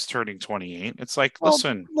 Barkley's turning 28. It's like, Well,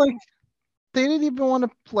 listen, like they didn't even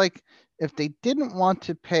want to if they didn't want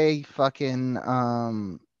to pay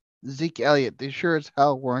fucking Zeke Elliott, they sure as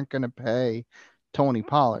hell weren't gonna pay Tony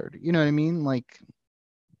Pollard. You know what I mean? Like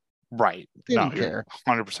right? they No, didn't you're care.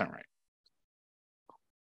 100% right.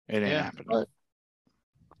 It ain't Yeah, happening.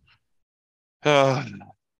 But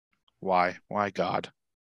Why? Why God?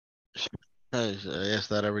 I ask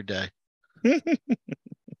that every day.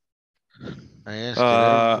 I ask it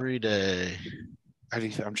Uh, every day.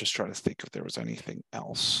 I'm just trying to think if there was anything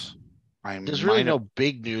else. I There's really might have. no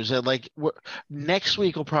big news. Next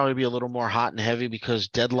week will probably be a little more hot and heavy because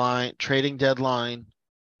trading deadline.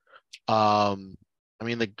 I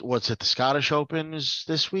mean, what's it? The Scottish Open is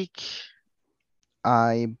this week.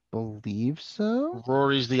 I believe so.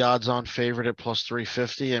 Rory's the odds-on favorite at plus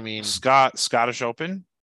 350. I mean, Scottish Open.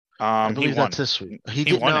 I He believe won that's it. this week. He He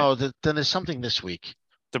did won it. no. Then there's something this week.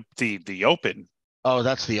 The Open. Oh,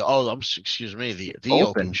 that's the excuse me, the Open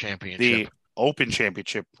Open. Championship. The Open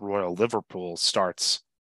Championship Royal Liverpool starts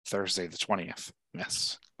Thursday the 20th.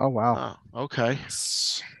 Yes. Oh wow. Oh, okay.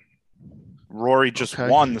 Yes. Rory just Okay.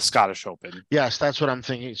 won the Scottish Open, Yes, that's what I'm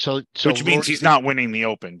thinking. So which means he's not winning the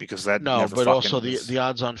Open because that no, never but fucking also was. the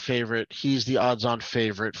odds-on favorite. He's the odds-on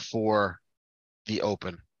favorite for the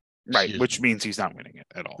Open. Right, Excuse which me. means he's not winning it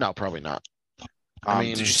at all. No, probably not. I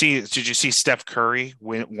mean, did you see Steph Curry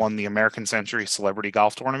won the American Century Celebrity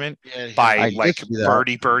Golf Tournament yeah, by did like see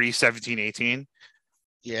that. birdie 17, 18?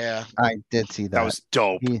 yeah. I did see that. That was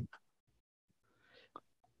dope.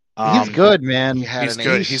 He's good, man. He had He's an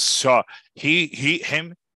good. ace. He's so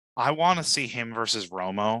him. I want to see him versus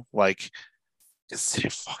Romo. Like, it's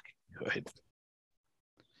fucking good.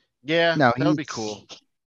 Yeah, No, that would be cool.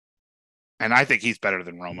 And I think he's better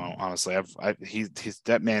than Romo. Honestly, he's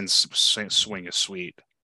that man's swing is sweet.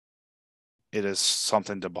 It is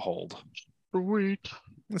something to behold. Sweet.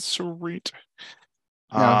 It's sweet.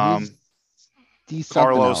 No, he's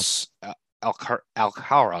something else. Carlos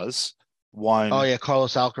Alcaraz won. Oh yeah,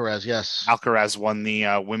 Carlos Alcaraz. Yes, Alcaraz won the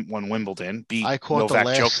won Wimbledon, beat I caught Novak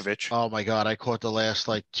the last. Djokovic. Oh my god, I caught the last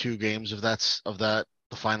like 2 games of that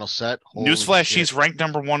the final set. Holy Newsflash: shit. he's ranked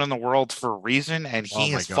 #1 in the world for a reason, and Oh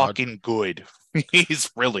he my is God. fucking good. He's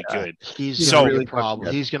really good. He's So- gonna be really a problem.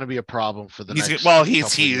 fucking good. He's gonna be a problem for the next. Well, couple of he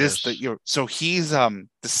is years. the so he's the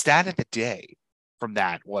stat of the day from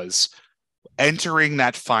that was entering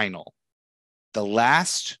that final. The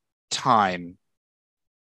last time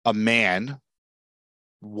a man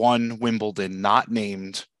won Wimbledon not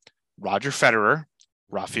named Roger Federer,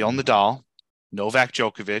 Rafael Nadal, Novak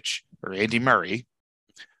Djokovic, or Andy Murray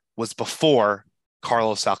was before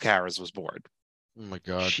Carlos Alcaraz was born. Oh my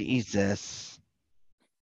God. Jesus.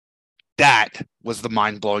 That was the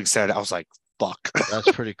mind-blowing stat. I was like, fuck.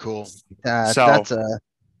 That's pretty cool.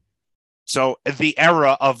 So the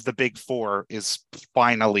era of the big four is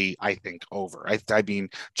finally, I think, over. I mean,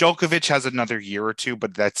 Djokovic has another year or two,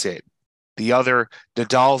 but that's it. The other,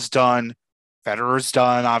 Nadal's done, Federer's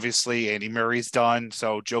done, obviously, Andy Murray's done.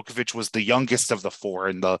 So Djokovic was the youngest of the four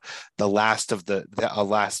and the last of the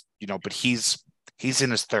last, but he's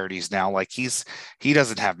in his 30s now. Like he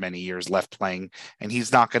doesn't have many years left playing, and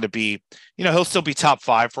he's not going to be, he'll still be top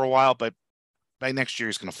 5 for a while, but by next year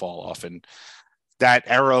he's going to fall off. And that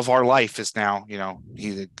era of our life is now,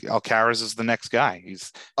 Alcaraz is the next guy.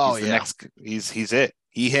 He's the next. He's it.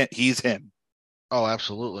 He's him. Oh,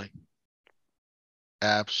 absolutely.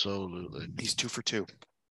 Absolutely. He's 2 for 2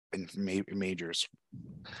 in majors.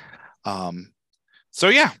 So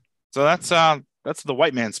yeah. So that's the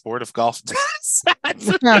white man sport of golf.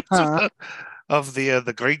 Of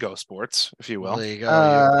the Grego sports, if you will. There you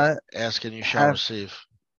go. Asking you shall receive.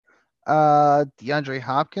 DeAndre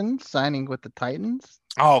Hopkins signing with the Titans.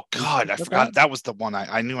 Oh God, I forgot that was the one.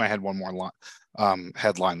 I knew I had one more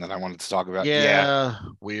headline that I wanted to talk about. Yeah,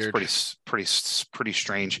 weird. It's pretty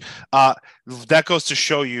strange. That goes to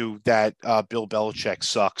show you that Bill Belichick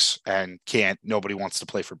sucks and can't. Nobody wants to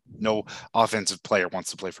play for. No offensive player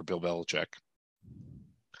wants to play for Bill Belichick.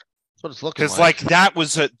 That's what it's looking Because that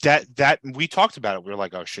was that we talked about it. We were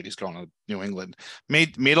like, oh shit, he's going to New England.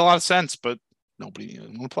 Made a lot of sense, but nobody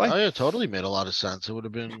want to play. Oh yeah, totally made a lot of sense. It would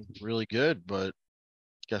have been really good, but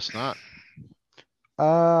guess not.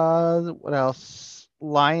 What else?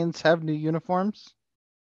 Lions have new uniforms.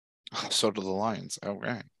 So do the Lions. Oh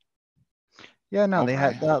right. Yeah, no, they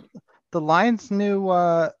had the Lions' new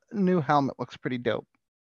helmet looks pretty dope.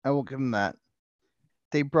 I will give them that.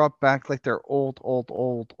 they brought back like their old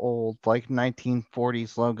like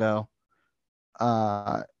 1940s logo.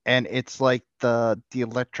 And it's like the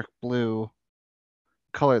electric blue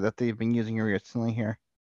color that they've been using recently here.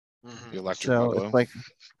 The Mhm. electric So boogaloo. it's like,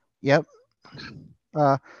 yep,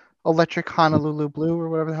 electric Honolulu blue or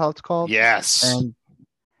whatever the hell it's called. Yes. And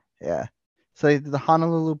yeah, so they did the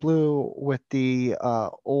Honolulu blue with the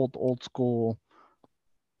old school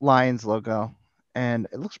Lions logo, and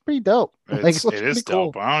it looks pretty dope. Like it looks It pretty is cool.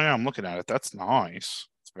 dope. Oh yeah, I'm looking at it. That's nice.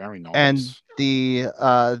 It's very And nice. the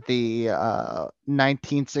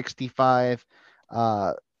 1965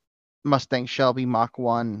 uh Mustang Shelby Mach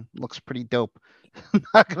 1 looks pretty dope.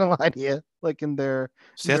 Not gonna lie to you. Like in See, their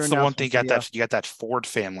that's the one thing announcement video. you got that Ford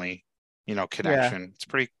family, Yeah. connection. It's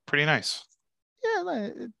pretty nice. Yeah,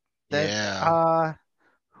 that Yeah.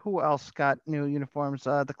 who else got new uniforms?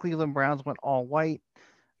 The Cleveland Browns went all white.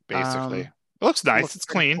 Basically, Um it looks nice. looks It's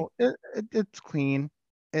pretty clean. cool. It's clean.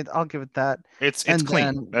 I'll give it that. It's And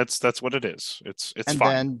clean. then That's what it is. It's and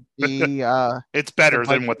fine. then It's the better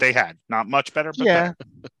than what they Vikings. had. Not much better, but Yeah. better.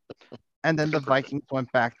 And then the Concur. Vikings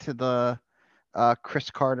went back to the Chris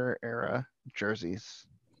Carter era jerseys.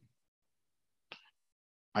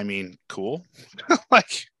 I mean, cool.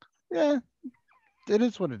 Like Yeah, it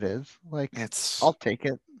is what it is. Like it's I'll take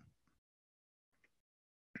it.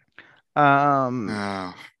 Um,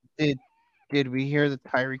 uh, did we hear the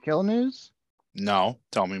Tyreek Hill news? no.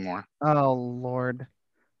 Tell me more. Oh Lord.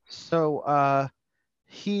 So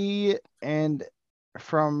he and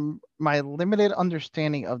from my limited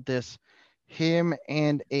understanding of this, him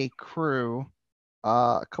and a crew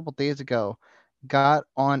a couple days ago got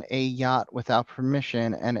on a yacht without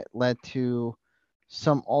permission, and it led to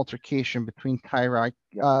some altercation between Tyreek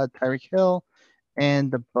Hill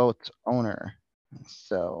and the boat's owner.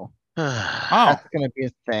 So Oh, that's gonna be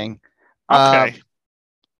a thing. Uh, okay.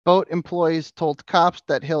 boat employees told cops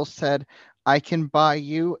that Hill said, "I can buy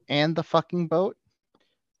you and the fucking boat."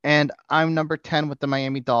 And I'm number 10 with the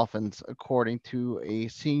Miami Dolphins, according to a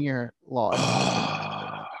senior law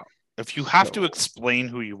enforcement expert. If you have to So, explain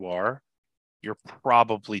who you are, you're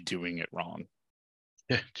probably doing it wrong.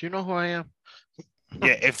 Do you know who I am?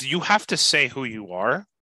 Yeah, if you have to say who you are,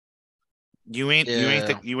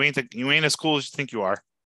 Yeah. you ain't as cool as you think you are.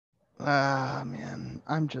 man,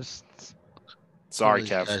 I'm just. Some of Sorry, these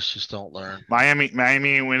Kev. guys just don't learn. Miami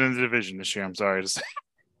ain't winning the division this year. I'm sorry to say.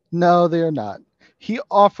 No, they're not. He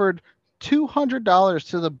offered $200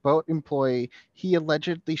 to the boat employee he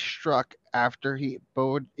allegedly struck after he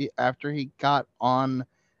got on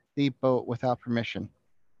the boat without permission.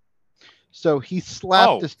 So he slapped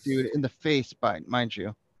Oh, this dude in the face, by mind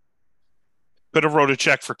you. could have wrote a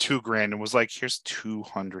check for $2,000 and was like, "Here's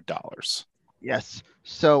 $200." Yes.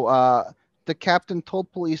 So the captain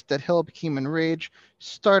told police that Hill became enraged,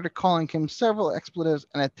 started calling him several expletives,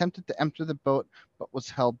 and attempted to enter the boat, but was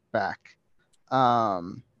held back.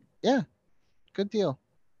 Yeah, good deal.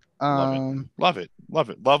 Love it, Um, love it, love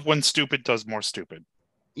it. Love when stupid does more stupid.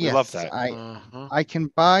 We love yes, that. I can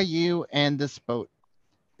buy you and this boat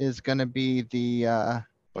is gonna be the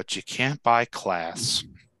But you can't buy class.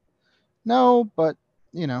 no, but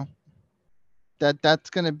you know that's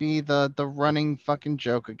gonna be the running fucking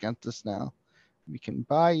joke against us now. We can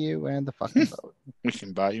buy you and the fucking boat. We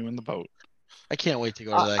can buy you in the boat. I can't wait to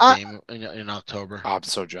go to that I game in October. I'm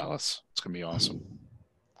so jealous. It's gonna be awesome.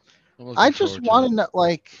 I'm I looking just forward to want it. to know,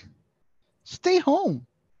 like, stay home.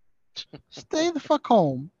 Stay the fuck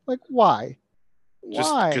home. Like, why?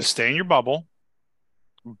 Just Why? stay in your bubble.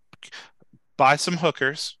 Buy some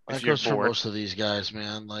hookers if That you're goes for bored. most of these guys,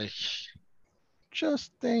 man. Like,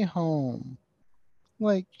 Just stay home.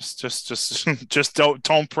 Like, Just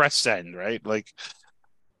don't press send, right? Like,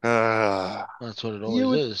 that's what it you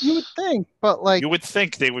always would is. think, but like, you would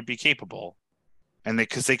think they would be capable, and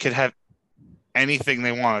because they could have anything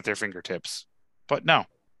they want at their fingertips, but no,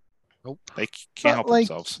 Nope. they can't but help like,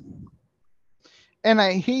 themselves. and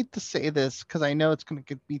I hate to say this because I know it's going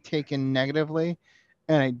to be taken negatively,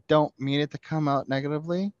 and I don't mean it to come out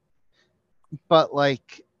negatively, but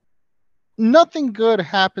like, nothing good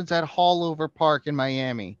happens at Hallover Park in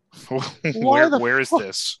Miami. Why the Where is fuck?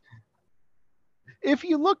 this? If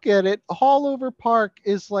you look at it, Hallover Park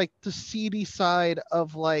is like the seedy side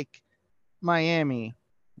of like Miami.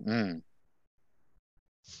 Mm.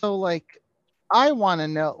 So like I want to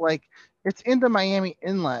know, like, it's in the Miami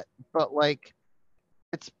Inlet, but like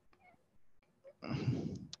it's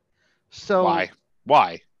so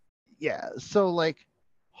Why? yeah, so like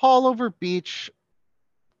Hallover Beach,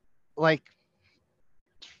 like,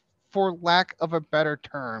 for lack of a better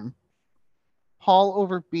term, Hall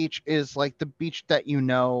Over Beach is like the beach that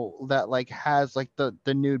that like has like the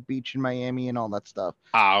nude beach in Miami and all that stuff.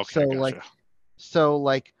 Okay, So gotcha.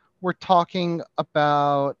 like we're talking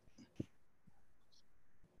about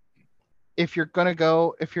if you're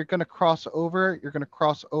gonna cross over, you're gonna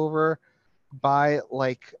cross over by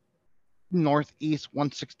like Northeast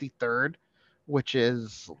 163rd, which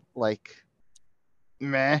is like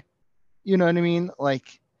meh. You know what I mean?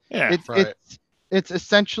 Like Yeah. it Right. it's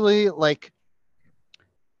essentially like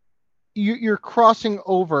you're crossing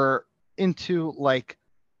over into like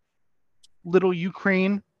little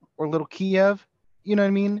Ukraine or little Kiev. You know what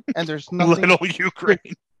I mean? And there's nothing. Little Ukraine.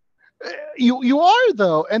 You are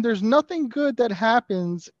though, and there's nothing good that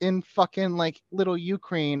happens in fucking like little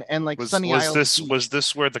Ukraine and like Sunny Isles Was Beach.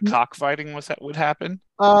 this where the cockfighting would happen?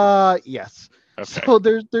 Yes. Okay. So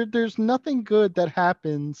there's nothing good that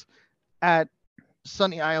happens at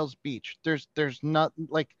Sunny Isles Beach. There's not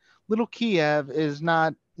like little Kiev is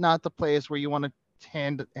not the place where you want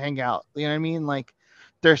to hang out. You know what I mean? Like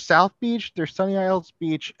there's South Beach, there's Sunny Isles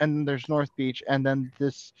Beach, and then there's North Beach, and then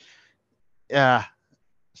this. Yeah.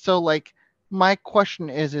 So like my question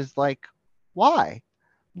is like why?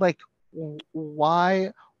 Like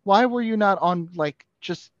why were you not on like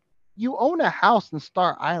just you own a house in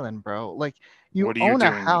Star Island, bro? Like you What are you own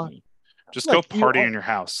a house. doing? Just go Like you party in your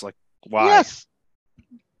house. Like, why? yes.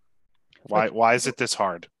 Like Why is it this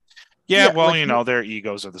hard? Yeah, yeah, well, like you their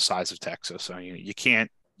egos are the size of Texas, so you can't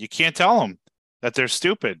tell them that they're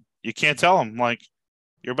stupid. You can't tell them like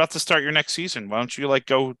you're about to start your next season. Why don't you like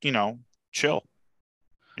go, chill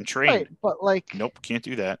and right, train? but like Nope, can't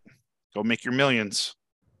do that. Go make your millions.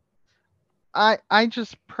 I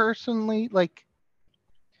just personally like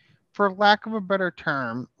for lack of a better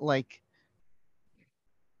term, like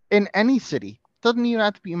in any city, doesn't even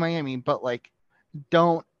have to be Miami, but like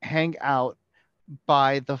don't hang out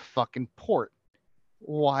by the fucking port.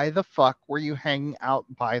 Why the fuck were you hanging out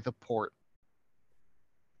by the port?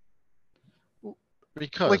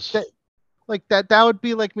 Like Because that would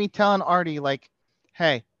be like me telling Artie like,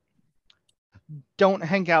 "Hey, don't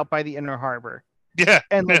hang out by the inner harbor." Yeah,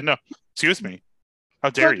 And no, like no. Excuse me. How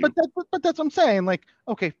dare you? but that's what I'm saying. Like,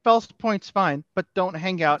 okay, Fells Point's fine, but don't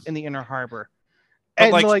hang out in the inner harbor. But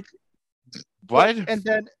And like, like what?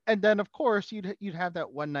 and then of course you'd have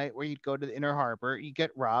that one night where you'd go to the inner harbor, you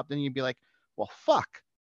get robbed, and you'd be like, "Well, fuck.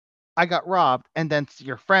 I got robbed." And then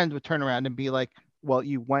your friend would turn around and be like, "Well,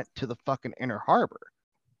 you went to the fucking inner harbor."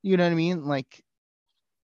 You know what I mean? Like,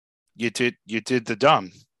 You did the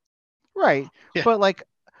dumb. right. yeah, But like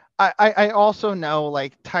I also know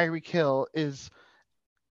like Tyreek Hill is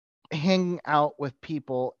hanging out with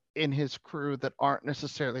people in his crew that aren't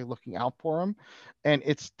necessarily looking out for him. And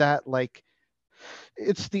it's that like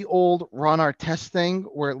it's the old Ron Artest thing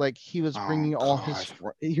where like he was Oh bringing all God. his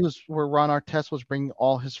he was where Ron Artest was bringing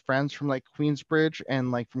all his friends from like Queensbridge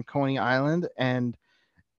and like from Coney Island, and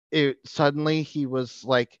it suddenly he was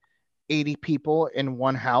like 80 people in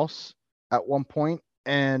one house at one point,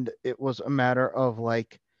 and it was a matter of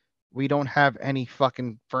like we don't have any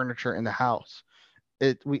fucking furniture in the house.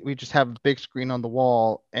 We just have a big screen on the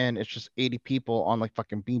wall and it's just 80 people on like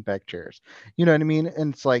fucking beanbag chairs. You know what I mean?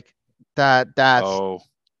 And it's like that's Oh.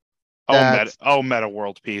 that's Meta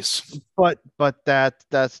world peace. but that's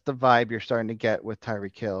the vibe you're starting to get with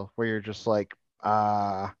Tyreek Hill, where you're just like,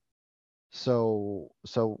 so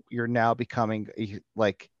you're now becoming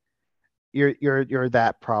like you're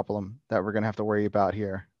that problem that we're gonna have to worry about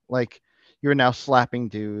here. Like you're now slapping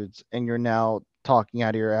dudes and you're now talking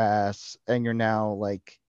out of your ass and you're now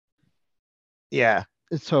like, yeah.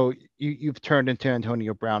 So you've turned into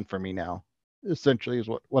Antonio Brown for me now. Essentially, is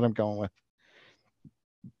what I'm going with.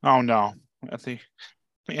 Oh no. I think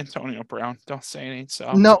Antonio Brown. Don't say anything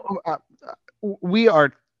so. No, we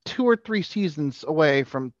are 2 or 3 seasons away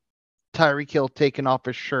from Tyreek Hill taking off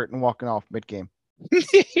his shirt and walking off mid game.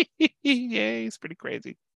 Yeah, he's pretty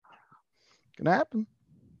crazy. Gonna happen.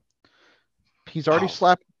 He's already Oh.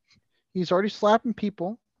 slapped. He's already slapping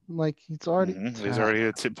people. Like he's already. He's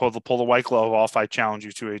already pull the white glove off. I challenge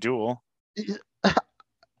you to a duel.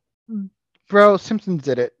 Bro, Simpsons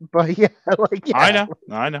did it, but yeah, like yeah,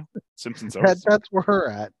 I know. Simpsons always. that's where we're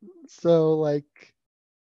at. So like,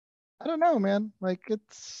 I don't know, man. Like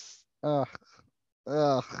it's ugh.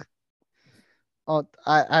 Oh,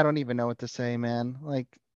 I don't even know what to say, man. Like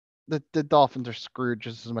the Dolphins are screwed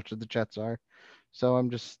just as much as the Jets are. So I'm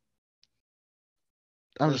just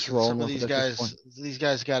listen, rolling some of with it at this point. these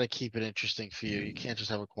guys got to keep it interesting for you. You can't just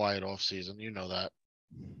have a quiet off season. You know that.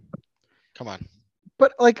 Come on,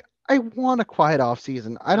 But like I want a quiet off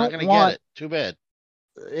season. I you're not don't gonna want get it. Too bad.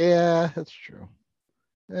 Yeah, that's true.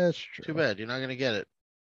 That's Too true. bad. You're not gonna get it.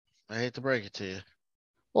 I hate to break it to you.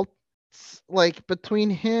 Well, like between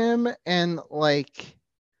him and like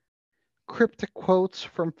cryptic quotes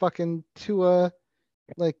from fucking Tua,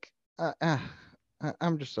 like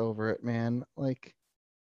I'm just over it, man. Like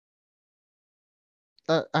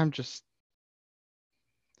I'm just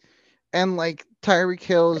and like Tyreek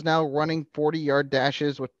Hill is now running 40-yard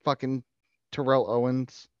dashes with fucking Terrell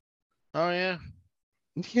Owens. Oh yeah.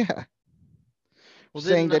 Yeah, Well,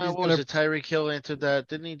 saying didn't that he's what was gonna. it? Tyreek Hill entered that.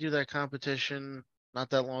 Didn't he do that competition not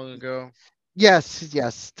that long ago?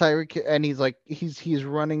 Yes, Tyreek, and he's like he's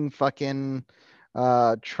running fucking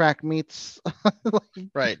track meets, like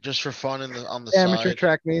Right, just for fun on the amateur side.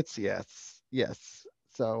 track meets. Yes.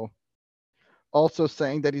 So also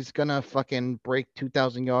saying that he's gonna fucking break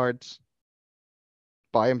 2,000 yards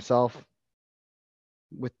by himself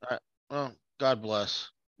with Well, God bless.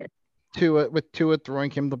 Tua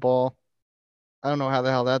throwing him the ball. I don't know how the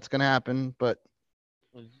hell that's gonna happen, but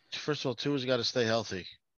First of all, Tua's got to stay healthy.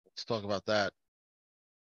 Let's talk about that.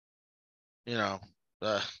 You know,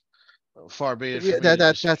 uh, far be it for yeah, me to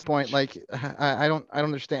that's the point. Like I don't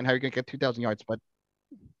understand how you're gonna get 2,000 yards, but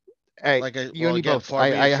hey, you and me again, both. I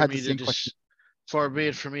had the same question. far be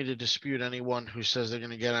it for me to dispute anyone who says they're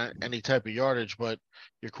going to get any type of yardage, but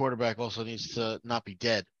your quarterback also needs to not be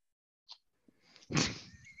dead.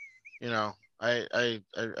 You know, I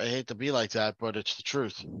hate to be like that, but it's the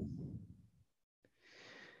truth.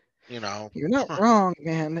 You know, You're not wrong,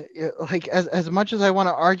 man. Like as much as I want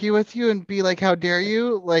to argue with you and be like, how dare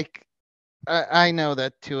you? Like I know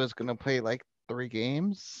that Tua's gonna play like 3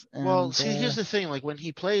 games, well, and see, here's the thing: like when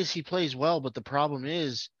he plays well, but the problem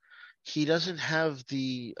is he doesn't have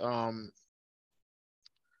the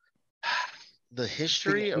the,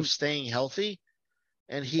 history of staying healthy,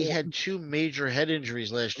 and he or had two major head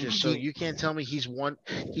injuries last year. So the you can't tell me he's one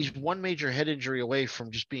major head injury away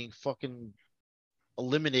from just being fucking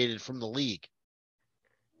eliminated from the league.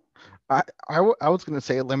 I was gonna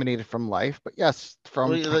say eliminated from life, but yes, Well,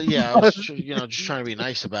 from yeah, I was just trying to be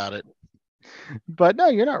nice about it. but no,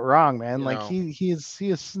 you're not wrong, man. You Like know, he is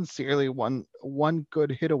sincerely one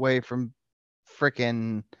good hit away from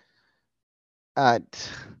freaking t-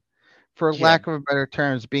 for yeah, lack of a better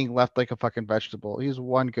terms, being left like a fucking vegetable. He's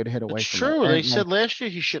one good hit it's away from it, true. They and said like last year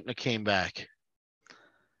he shouldn't have came back.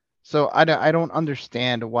 so I don't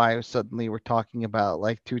understand why suddenly we're talking about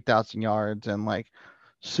like 2,000 yards and like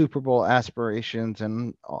Super Bowl aspirations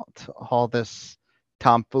and all this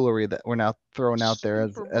tomfoolery that we're now throwing out there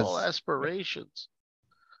Super Bowl as aspirations.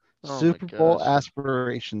 Oh my Super Bowl gosh.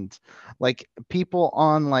 aspirations. Like people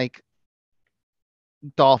on like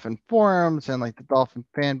Dolphin forums and like the Dolphin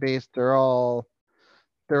fan base, they're all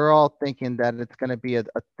thinking that it's gonna be a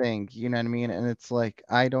thing. You know what I mean? And it's like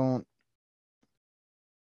I don't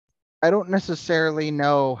necessarily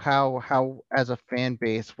know how as a fan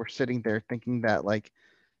base we're sitting there thinking that like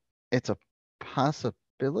it's a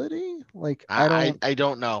possibility. Like I don't. I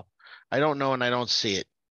don't know. I don't know, and I don't see it.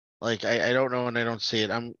 Like I don't know, and I don't see it.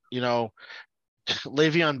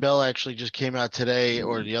 Le'Veon Bell actually just came out today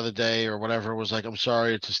or the other day or whatever, was like, I'm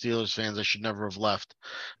sorry to Steelers fans, I should never have left.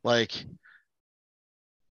 Like,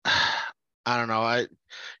 I don't know.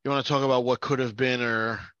 You want to talk about what could have been,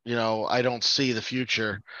 or I don't see the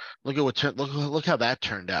future. Look at look how that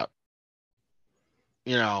turned out.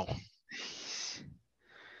 You know,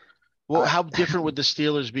 well, I, how different would the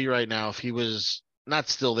Steelers be right now if he was not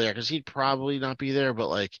still there? Because he'd probably not be there. But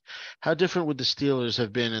like, how different would the Steelers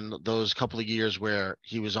have been in those couple of years where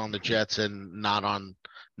he was on the Jets and not on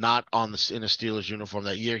in a Steelers uniform?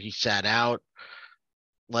 That year he sat out.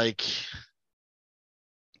 Like,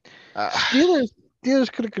 uh, Steelers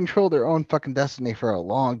Steelers could have controlled their own fucking destiny for a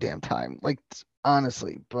long damn time. Like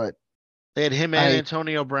honestly, but they had him and I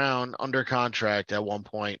Antonio Brown under contract at one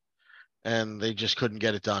point, and they just couldn't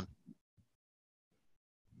get it done.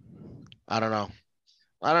 I don't know.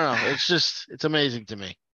 I don't know. It's amazing to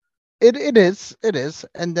me. it is,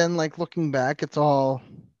 and then like looking back, it's all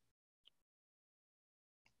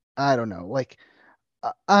I don't know. Like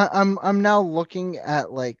I'm now looking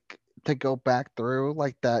at like to go back through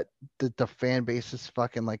like that the fan base is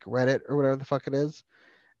fucking like Reddit or whatever the fuck it is,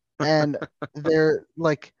 and there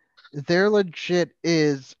like there legit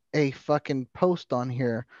is a fucking post on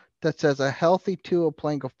here that says a healthy Tua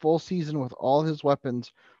playing a full season with all his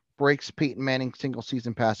weapons breaks Peyton Manning's single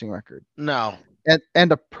season passing record. No,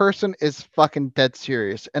 And a person is fucking dead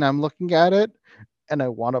serious, and I'm looking at it and I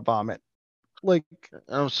want to vomit. Like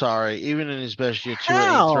I'm sorry. Even in his best year, Tua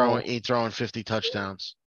how? ain't throwing 50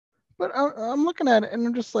 touchdowns. But I'm looking at it and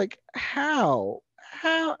I'm just like, how,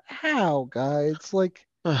 guys? Like,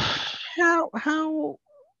 how,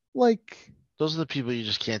 like? Those are the people you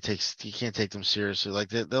just can't take. You can't take them seriously. Like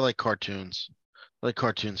they're like cartoons. They're like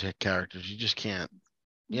cartoons hit characters. You just can't.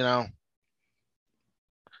 You know.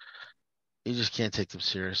 You just can't take them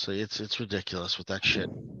seriously. It's ridiculous with that shit.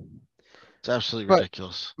 It's absolutely But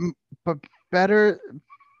ridiculous. but better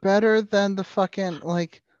than the fucking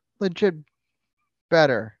like legit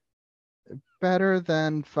better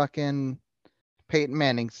than fucking Peyton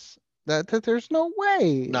Manning's. That there's no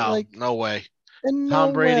way. No, Like, no way. in no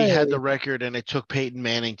Tom Brady had way. the record, and it took Peyton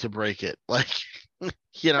Manning to break it. Like,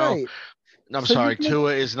 you know. Right. I'm So you sorry, can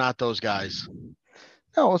Tua is not those guys.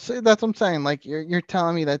 no. See, that's what I'm saying. Like you're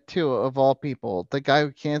telling me that too. Of all people, the guy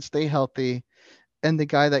who can't stay healthy, and the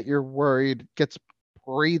guy that you're worried gets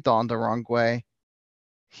breathed on the wrong way.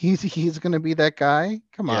 He's gonna be that guy.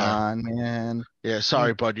 Come Yeah. on, man. Yeah,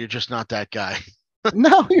 sorry, bud. You're just not that guy.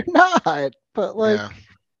 No, you're not. But Yeah.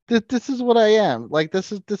 like, this is what I am. Like,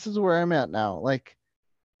 this is where I'm at now. Like,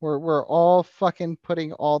 we're all fucking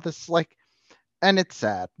putting all this like, and it's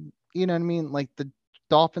sad. You know what I mean? Like the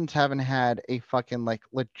Dolphins haven't had a fucking like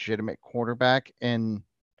legitimate quarterback in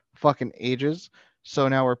fucking ages. So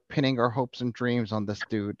now we're pinning our hopes and dreams on this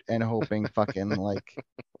dude and hoping fucking like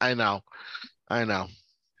I know. I know.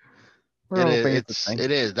 we're It is. hoping it's a thing.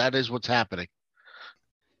 It is. That is what's happening.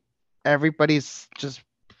 Everybody's just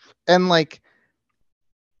and like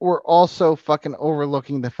we're also fucking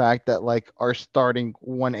overlooking the fact that like our starting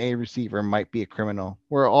 1A receiver might be a criminal.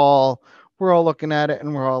 We're all looking at it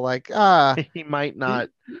and we're all like, He might not.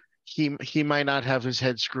 He might not have his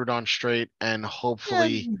head screwed on straight, and yeah,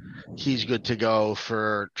 hopefully, he's good to go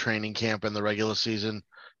for training camp and the regular season,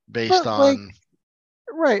 based but like on.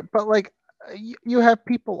 right, but like you have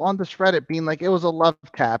people on this Reddit being like it was a love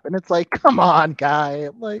tap, and it's like, come on, guy,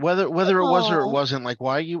 like Whether it was or it oh, wasn't, like,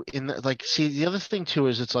 why are you in the, like, see, the other thing too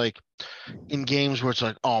is it's like in games where it's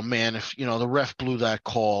like, oh man, if the ref blew that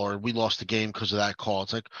call or we lost the game because of that call,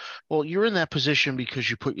 it's like, well, you're in that position because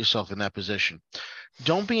you put yourself in that position.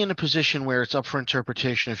 Don't be in a position where it's up for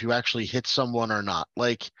interpretation if you actually hit someone or not.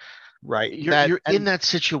 Like, right that you're in and that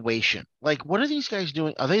situation. Like, what are these guys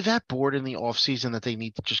doing? Are they that bored in the off season that they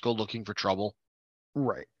need to just go looking for trouble?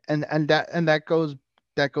 right and that goes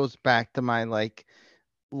back to my like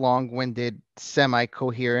long-winded,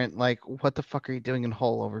 semi-coherent, like, what the fuck are you doing in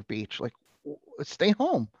Hole Beach? Like, stay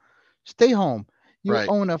home. Stay home. You Right.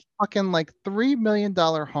 own a fucking like $3 million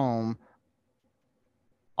home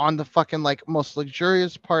on the fucking like most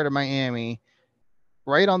luxurious part of Miami,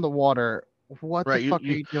 right on the water. What the Right. fuck are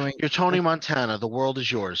you doing? You're Tony Like, Montana. The world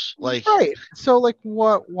is yours. Like, right. So like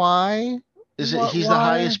what why? is it What he's the why?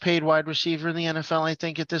 highest paid wide receiver in the NFL, I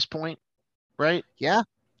think, at this point, right? Yeah.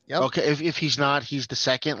 Yep. Okay, if he's not, he's the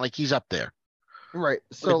second. Like, he's up there. Right.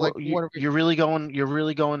 So Like, like what what are we you're really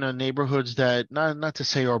going to neighborhoods that, not to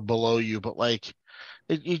say are below you, but like,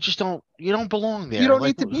 you just don't belong you there. don't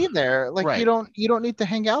Like, need to be there. Like right. you don't need to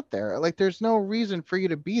hang out there. Like there's no reason for you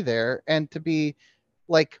to be there and to be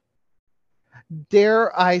like,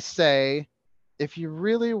 dare I say, if you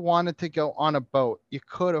really wanted to go on a boat, you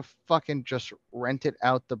could have fucking just rented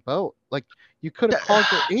out the boat. Like you could have called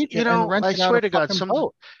your agent and I rented out swear a to God, fucking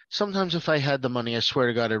boat. sometimes if I had the money, I swear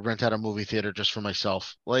to God, I'd rent out a movie theater just for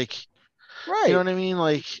myself. Like, you know Right. what I mean?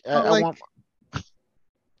 Like, But I want.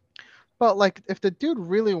 if the dude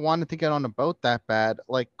really wanted to get on a boat that bad,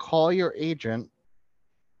 like call your agent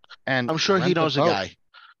and I'm sure he rent the knows a boat. guy.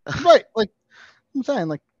 Right. Like I'm saying,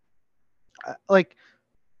 like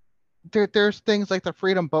there's things like the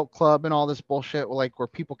Freedom Boat Club and all this bullshit like where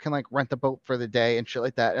people can like rent the boat for the day and shit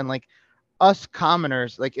like that. And like us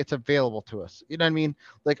commoners, like it's available to us. You know what I mean?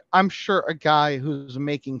 Like I'm sure a guy who's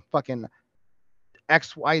making fucking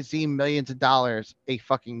XYZ millions of dollars a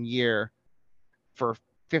fucking year for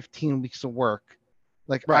 15 weeks of work,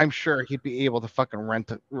 like Right. I'm sure he'd be able to fucking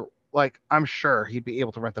like I'm sure he'd be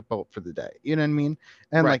able to rent a boat for the day. You know what I mean?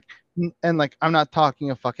 And Right. like I'm not talking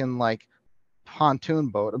a fucking like pontoon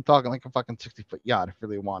boat. I'm talking like a fucking 60-foot yacht if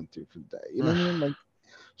really wanted to for the day. You know what I mean? Like,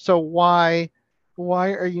 so why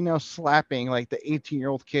are you now slapping like the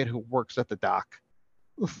 18-year-old kid who works at the dock?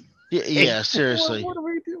 Like, Yeah, seriously. what are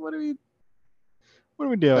we doing? What are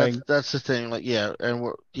we doing? That's the thing. Like, yeah,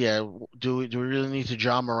 and do we really need to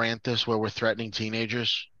John Morant this where we're threatening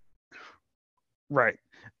teenagers? Right.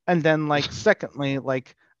 And then like secondly,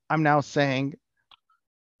 like I'm now saying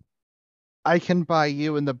I can buy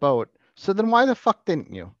you in the boat. So then why the fuck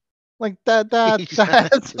didn't you? Like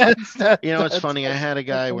Exactly. It's that's funny. I had a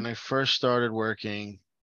guy fucking when I first started working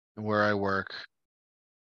where I work,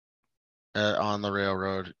 on the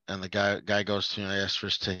railroad, and the guy goes to me, and I asked for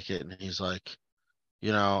his ticket, and he's like,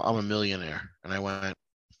 I'm a millionaire. And I went,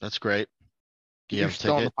 that's great. Do you you're have a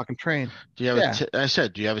still on the ticket? fucking train. Do you have Yeah. I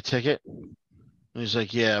said, do you have a ticket? And he's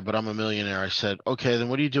like, yeah, but I'm a millionaire. I said, okay, then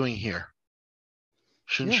what are you doing here?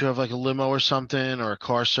 Shouldn't Yeah. you have like a limo or something or a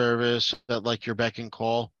car service at like your beck and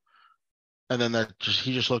call? And then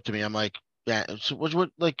he just looked at me. I'm like, yeah, so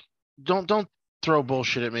what like don't throw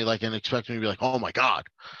bullshit at me like and expect me to be like, oh my God.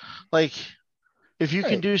 Like if you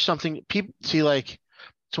can Right. do something, people see like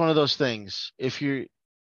it's one of those things.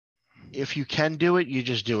 If you can do it, you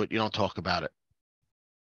just do it. You don't talk about it.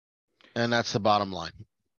 And that's the bottom line.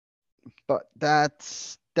 But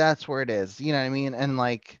that's where it is. You know what I mean? And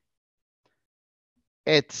like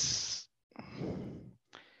it's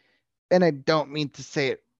and I don't mean to say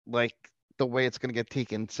it like the way it's gonna get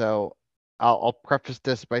taken. So I'll preface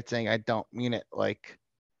this by saying I don't mean it like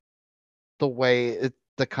the way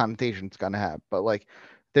the connotation it's gonna have. But like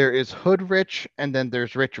there is hood rich and then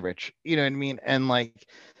there's rich rich. You know what I mean? And like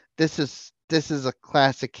this is a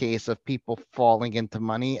classic case of people falling into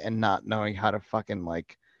money and not knowing how to fucking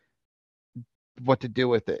like what to do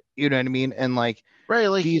with it. You know what I mean? And like Right?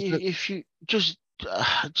 Like these if you just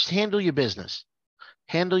handle your business.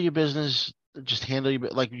 Handle your business. Just handle your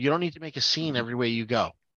like you don't need to make a scene everywhere you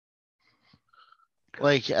go.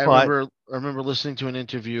 Like but I remember listening to an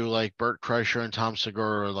interview like Bert Kreischer and Tom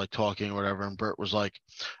Segura were like talking or whatever, and Bert was like,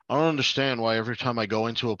 I don't understand why every time I go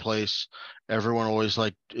into a place, everyone always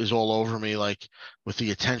like is all over me like with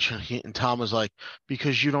the attention. And Tom was like,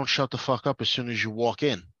 because you don't shut the fuck up as soon as you walk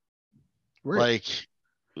in. right, Like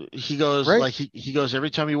he goes right. like he goes every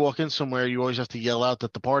time you walk in somewhere, you always have to yell out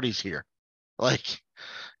that the party's here. Like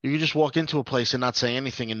you can just walk into a place and not say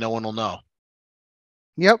anything and no one will know.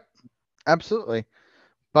 Yep, absolutely.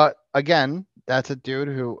 But again, that's a dude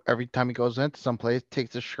who every time he goes into someplace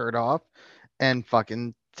takes his shirt off and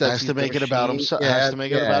fucking says Has to he's the make it about machine. himself. Has Yeah, to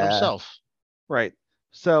make it about yeah, himself. right.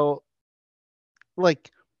 So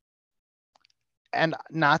like, and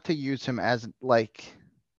not to use him as like,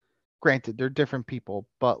 granted, they're different people,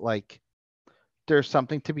 but like, there's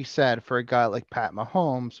something to be said for a guy like Pat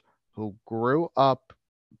Mahomes who grew up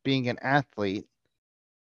being an athlete.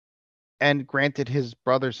 And granted, his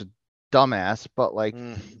brother's a dumbass, but like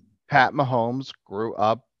Mm, Pat Mahomes grew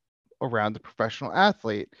up around a professional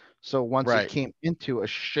athlete. So once he right. came into a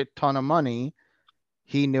shit ton of money,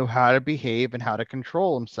 he knew how to behave and how to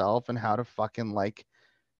control himself and how to fucking like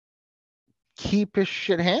keep his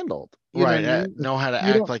shit handled. You know what Right. I mean? Know how to You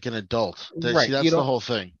act don't like an adult. See, right. that's the whole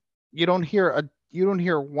thing. You don't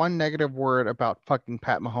hear one negative word about fucking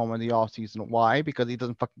Pat Mahomes in the off season. Why? Because he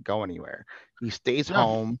doesn't fucking go anywhere. He stays No,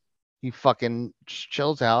 home. He fucking just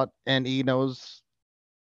chills out and he knows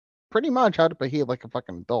pretty much how to behave like a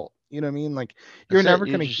fucking adult. You know what I mean? Like you're that's it. never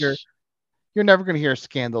You gonna hear just you're never gonna hear a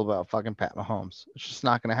scandal about fucking Pat Mahomes. It's just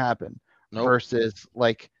not gonna happen. nope. Versus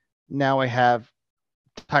like now I have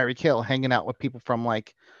Tyreek Hill hanging out with people from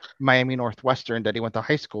like Miami Northwestern that he went to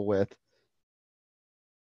high school with,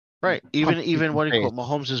 Right. punching Even people what do in you the call face. it?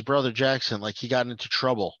 Mahomes' brother Jackson, like he got into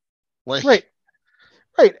trouble. Right, Like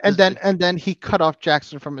right. And this, then and then he cut off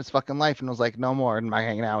Jackson from his fucking life and was like, no more am I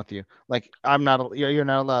hanging out with you. Like I'm not you're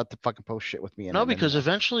not allowed to fucking post shit with me in no, it because anymore.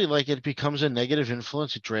 eventually, like it becomes a negative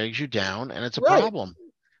influence. It drags you down, and it's a Right. problem.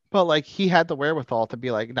 But like he had the wherewithal to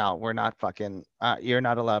be like, no, we're not fucking. You're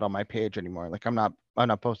not allowed on my page anymore. Like I'm not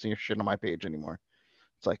posting your shit on my page anymore.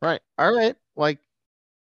 It's like, Right. all right, like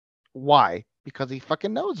why? Because he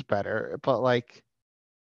fucking knows better. But like,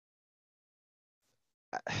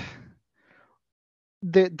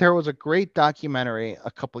 there was a great documentary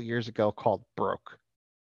a couple years ago called Broke.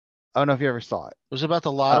 I don't know if you ever saw it. It was about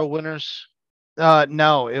the Uh, lotto winners.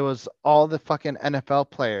 no, it was all the fucking NFL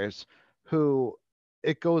players who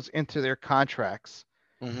it goes into their contracts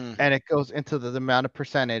Hmm. and it goes into the amount of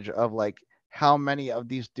percentage of like how many of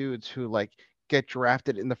these dudes who like get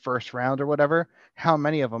drafted in the first round or whatever, how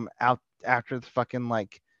many of them out after the fucking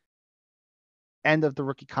like end of the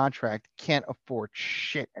rookie contract can't afford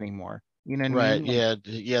shit anymore. You know what I Right. mean? Like, Yeah.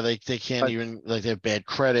 Yeah. They can't but even like they have bad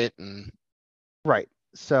credit and right.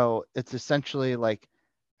 So it's essentially like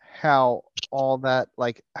how all that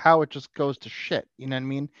like how it just goes to shit. You know what I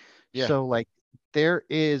mean? yeah. So like there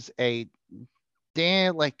is a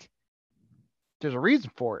damn like there's a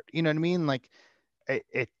reason for it. You know what I mean? Like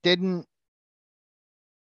it didn't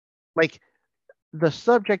like the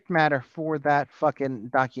subject matter for that fucking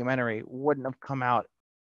documentary wouldn't have come out.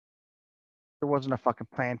 There wasn't a fucking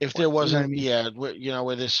plan If for there it. You know what I wasn't, mean? yeah, you know,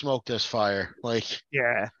 where there's smoke, there's fire. Like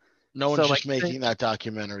Yeah. no one's So like just making that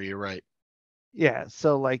documentary. You're right. yeah,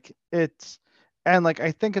 so like it's and like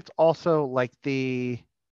I think it's also like the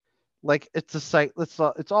like it's a site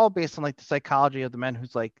it's all based on like the psychology of the men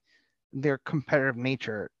who's like their competitive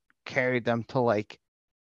nature carried them to like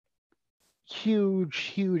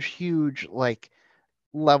huge like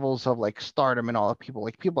levels of like stardom and all the people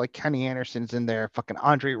like Kenny Anderson's in there, fucking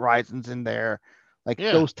Andre Rison's in there, like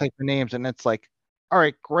Yeah. those type of names, and it's like, all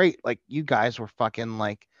right, great, like you guys were fucking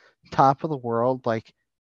like top of the world, like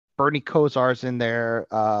Bernie Kosar's in there,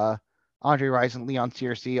 Andre Rison, Leon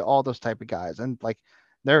Searcy, all those type of guys, and like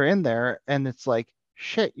they're in there, and it's like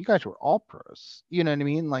shit, you guys were all pros, you know what I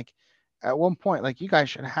mean? Like at one point, like you guys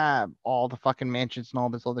should have all the fucking mansions and all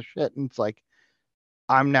this other shit, and it's like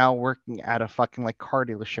I'm now working at a fucking like car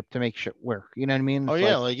dealership to make shit work. You know what I mean? Oh It's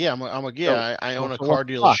yeah, like, like yeah, so, I well, own a so what car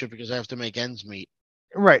the fuck? dealership because I have to make ends meet.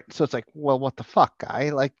 Right. So it's like, well, what the fuck, guy?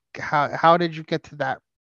 Like, how did you get to that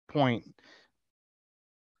point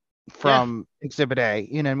Yeah. from Exhibit A?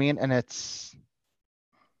 You know what I mean? And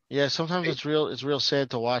Yeah, sometimes it's real sad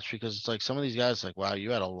to watch because it's like some of these guys like, wow,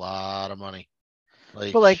 you had a lot of money.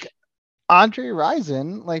 Like, but like Andre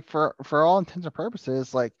Rison, like for all intents and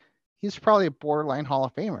purposes, like he's probably a borderline Hall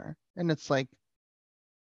of Famer, and it's like,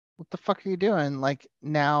 what the fuck are you doing? Like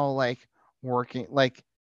now, like working, like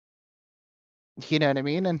you know what I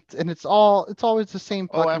mean? And it's always the same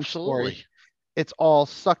oh, fucking story. absolutely. It's all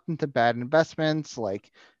sucked into bad investments, like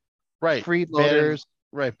Right. freeloaders.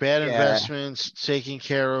 Bad Yeah, investments, taking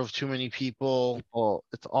care of too many people. people.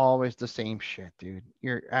 It's always the same shit, dude.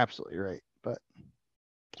 You're absolutely right. But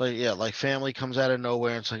Like yeah, like family comes out of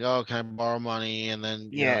nowhere and it's like, oh, can I borrow money? And then,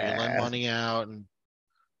 you lend yeah, money out and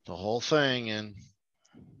the whole thing and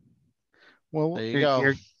well, there you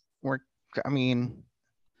go. we're. I mean,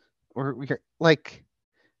 we're like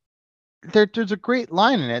there's a great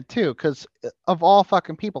line in it too, because of all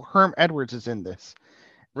fucking people, Herm Edwards is in this,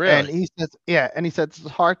 and Really? he says, yeah, and he says it's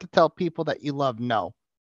hard to tell people that you love no,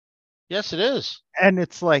 Yes, it is. and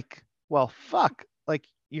it's like, well, fuck, like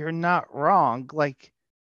you're not wrong, like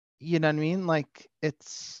you know what I mean, like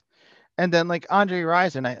it's. And then like Andre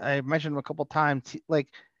Rison, I mentioned him a couple times. Like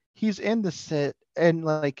he's in the set and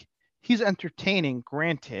like he's entertaining,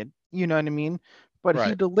 granted, you know what I mean? But he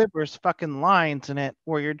Right. delivers fucking lines in it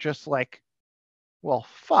where you're just like, well,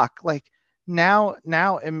 fuck. Like now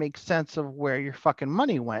it makes sense of where your fucking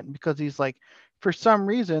money went because he's like, for some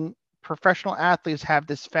reason, professional athletes have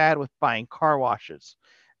this fad with buying car washes,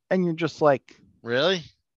 and you're just like, Really?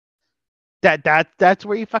 that's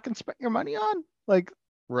where you fucking spent your money on, like.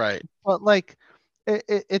 Right. But like,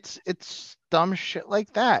 it's dumb shit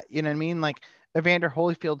like that. You know what I mean? Like Evander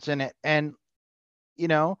Holyfield's in it, and you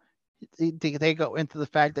know, they go into the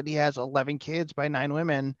fact that he has 11 kids by 9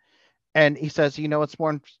 women, and he says, you know, what's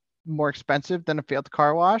more expensive than a failed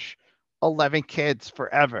car wash? 11 kids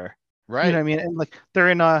forever. You know what Right. I mean? And like they're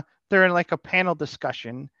in like a panel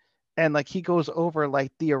discussion, and like he goes over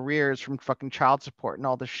like the arrears from fucking child support and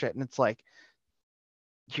all this shit, and it's like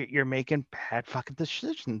you're making bad fucking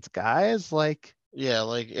decisions, guys. Like. Yeah,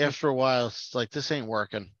 like after a while, it's like this ain't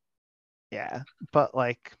working. Yeah, but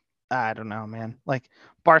like I don't know, man. Like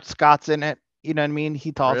Bart Scott's in it. You know what I mean?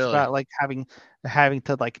 He talks Really? about like having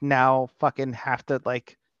to like now fucking have to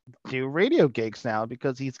like do radio gigs now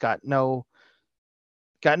because he's got no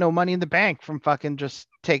money in the bank from fucking just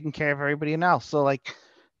taking care of everybody else. So like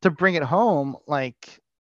to bring it home, like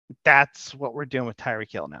that's what we're doing with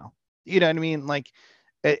Tyreek Hill now. You know what I mean? Like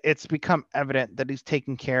it's become evident that he's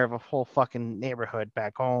taking care of a whole fucking neighborhood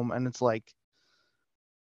back home, and it's like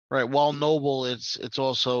Right. While noble, it's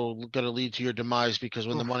also going to lead to your demise because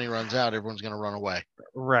when the money runs out, everyone's going to run away.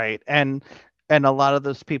 right. And a lot of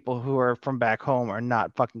those people who are from back home are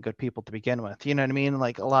not fucking good people to begin with. You know what I mean?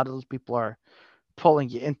 Like a lot of those people are pulling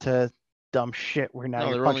you into dumb shit where now No,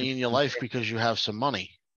 you're they're punching only in your people in the life face. because you have some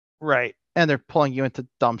money. Right. And they're pulling you into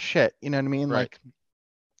dumb shit. You know what I mean? Right. Like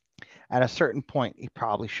at a certain point, he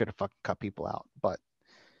probably should have fucking cut people out. But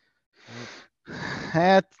Well,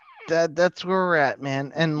 that, that's where we're at,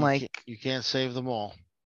 man. And like, you can't save them all.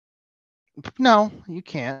 no, you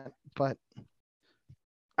can't. But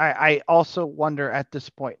I also wonder at this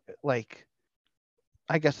point, like,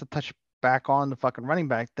 I guess to touch back on the fucking running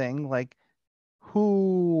back thing, like,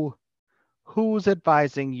 who who's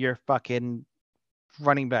advising your fucking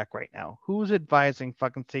running back right now? Who's advising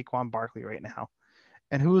fucking Saquon Barkley right now?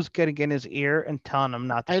 And who's getting in his ear and telling him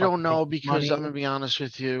not to I don't fucking take know his because money? I'm going to be honest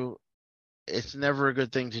with you. It's never a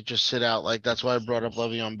good thing to just sit out. Like that's why I brought up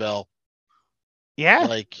Le'Veon Bell. Yeah,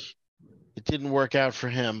 Like it didn't work out for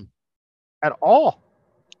him. at all.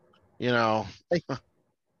 You know, Like,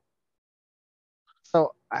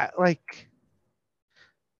 so I like,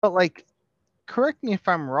 but like, correct me if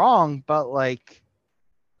I'm wrong, but like,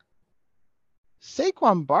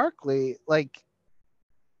 Saquon Barkley, like,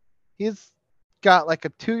 he's got like a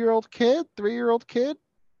 2-year-old kid, 3-year-old kid.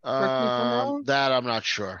 Correct me if I'm wrong. that I'm not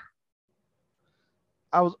sure.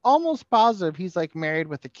 I was almost positive he's like married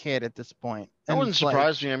with a kid at this point. That And wouldn't it's like,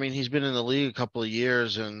 surprise me. I mean, he's been in the league a couple of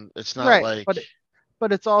years, and it's not right, like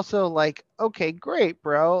but it's also like, okay, great,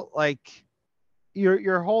 bro. Like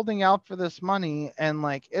you're holding out for this money, and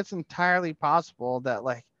like it's entirely possible that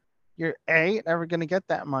like you're never gonna get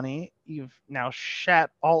that money. You've now shat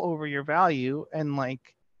all over your value, and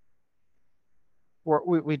like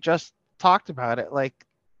we just talked about it. Like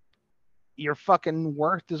your fucking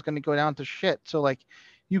worth is gonna go down to shit. So like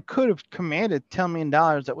you could have commanded $10 million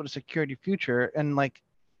that would have secured your future, and like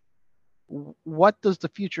what does the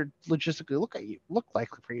future logistically look like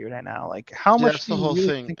for you right now? Like how see, much that's do the you whole really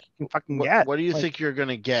thing. think you can fucking What get? what do you Like think you're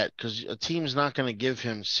gonna get? Because a team's not gonna give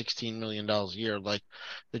him $16 million a year. Like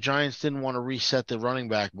the Giants didn't want to reset the running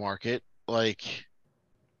back market. Like,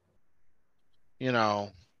 you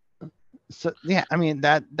know, so yeah, I mean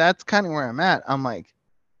that's kind of where I'm at. I'm like,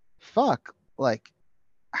 fuck, like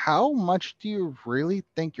how much do you really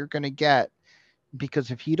think you're gonna get?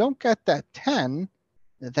 Because if you don't get that 10,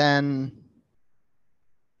 then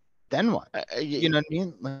what? You know what I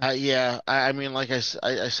mean? Like, yeah. I mean, like I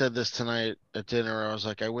said this tonight at dinner. I was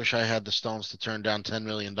like, I wish I had the stones to turn down $10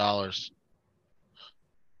 million.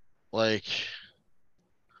 Like,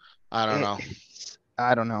 I don't know.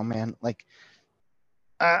 I don't know, man. Like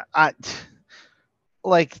I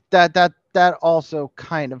like that also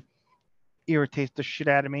kind of irritates the shit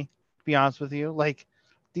out of me, to be honest with you. Like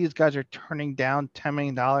these guys are turning down $10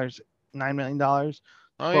 million, $9 million,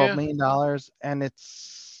 Oh $12 yeah. million, and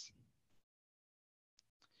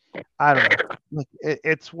I don't know. Like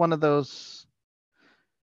it's one of those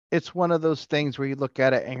things where you look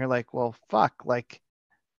at it and you're like, well, fuck. Like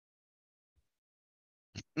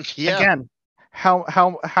Yeah. again,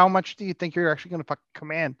 how much do you think you're actually going to fucking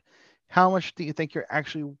command? How much do you think you're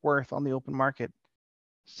actually worth on the open market?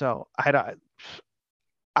 So I don't,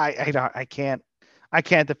 I can't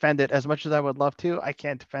defend it as much as I would love to. I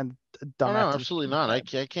can't defend a Oh no, dumbass absolutely decision. not. I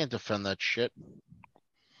can't defend that shit.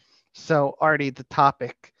 So Artie, the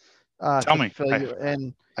topic, Tell to me, fill you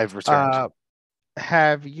in, I've returned. uh,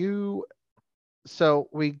 have you? So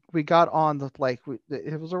we got on the like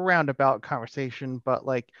it was a roundabout conversation, but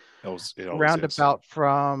like It always is. roundabout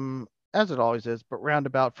from as it always is, but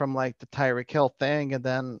roundabout from like the Tyreek Hill thing, and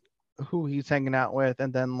then who he's hanging out with,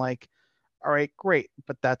 and then like, all right, great,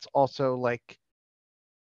 but that's also like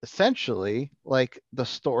essentially like the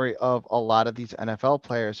story of a lot of these NFL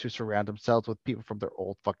players who surround themselves with people from their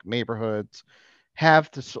old fucking neighborhoods, have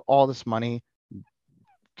this all this money,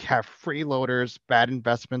 have freeloaders, bad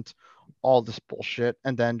investments, all this bullshit,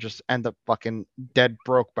 and then just end up fucking dead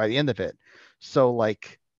broke by the end of it. So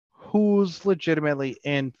like, who's legitimately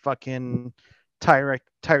in fucking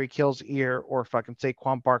Tyreek Hill's ear or fucking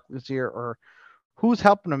Saquon Barkley's ear, or who's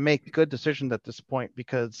helping him make good decisions at this point?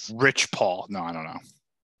 Because Rich Paul. No, I don't know.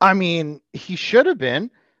 I mean, he should have been.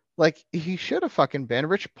 Like he should have fucking been.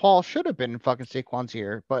 Rich Paul should have been in fucking Saquon's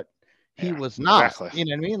ear, but he Yeah, was not. exactly. You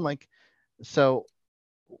know what I mean? Like, so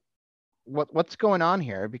what's going on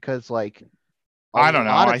here? Because like a I don't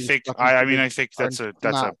know. lot of these fucking I mean, dudes I think are that's a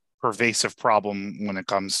not. pervasive problem when it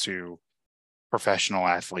comes to professional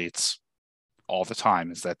athletes all the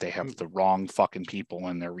time, is that they have the wrong fucking people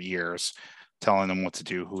in their ears telling them what to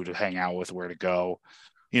do, who to hang out with, where to go.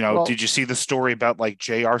 You know, Well, did you see the story about like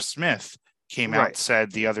J.R. Smith came out and right.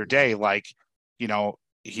 said the other day, like, you know,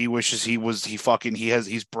 he wishes he's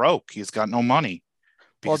broke. He's got no money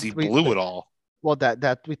because Well, he blew it all.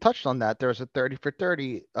 that we touched on that. There was a 30 for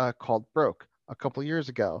 30 called Broke a couple years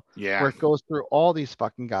ago, Yeah. where it goes through all these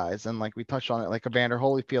fucking guys, and like we touched on it. Like Evander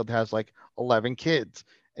Holyfield has like 11 kids,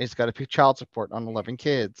 and he's got to pay child support on 11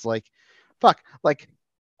 kids. Like, fuck. Like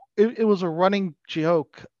it was a running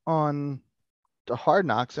joke on the Hard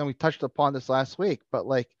Knocks, and we touched upon this last week. But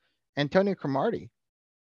like Antonio Cromartie,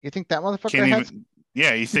 you think that motherfucker Can't has? even,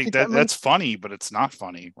 yeah, you You think think that that's funny, but it's not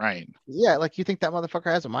funny, right? Yeah, like you think that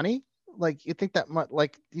motherfucker has money? Like you think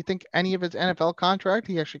like you think any of his NFL contract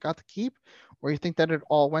he actually got to keep, or you think that it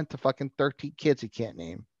all went to fucking 13 kids he can't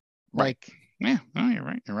name? Right. Like Yeah, no, you're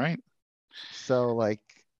right. You're right. so like,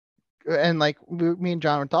 and like me and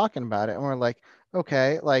John were talking about it, and we're like,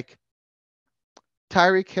 okay, like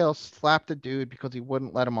Tyreek Hill slapped a dude because he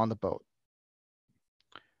wouldn't let him on the boat.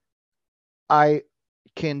 I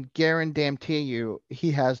can guarantee you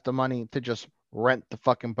he has the money to just rent the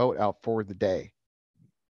fucking boat out for the day.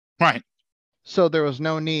 Right. So there was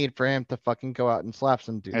no need for him to fucking go out and slap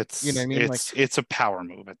some dude. You know what I mean? Like, It's a power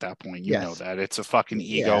move at that point. You know yes, that. It's a fucking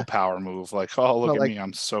ego yeah, power move. Like, oh, look but at like, me,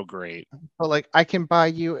 I'm so great. I can buy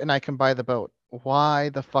you and I can buy the boat. Why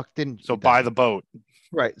the fuck didn't So you buy then? the boat.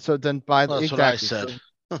 Right. So then buy Well, the that's what I exactly. said.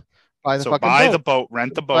 So buy the So fucking buy the boat. boat,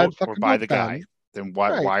 rent the Buy the boat, or fucking buy boat the guy. then. then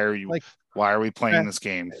why Right. why are you Like, why are we playing uh, this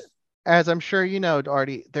game? as I'm sure you know,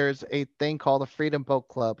 Artie, there's a thing called the Freedom Boat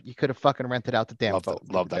Club. You could have fucking rented out the damn boat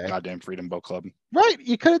for Love the that day. goddamn Freedom Boat Club. Right.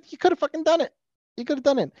 You could have fucking done it. You could have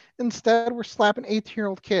done it. Instead, we're slapping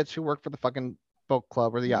 18-year-old kids who work for the fucking boat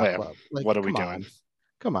club or the yacht Yeah, club. Like, what are we come doing? on.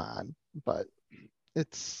 Come on. But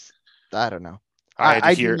it's I don't know.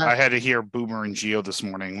 I do not had to hear Boomer and Geo this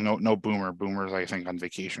morning. No Boomer. Boomer's I think on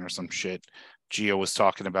vacation or some shit. Geo was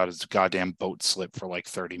talking about his goddamn boat slip for like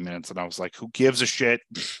 30 minutes, and I was like, who gives a shit?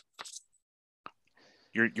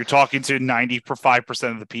 You're talking to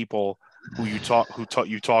 95% of the people who you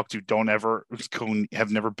talk to don't ever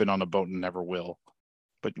have never been on a boat and never will.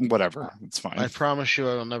 But whatever, it's fine. I promise you,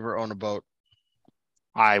 I will never own a boat.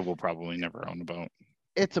 I will probably never own a boat.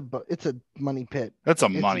 It's a money pit. That's a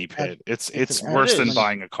money pit. It's worse than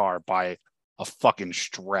buying a car by a fucking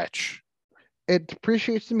stretch. It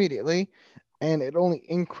depreciates immediately, and it only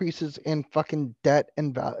increases in fucking debt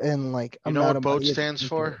and like You know amount what of boat money. stands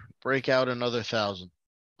for? Break out another 1,000.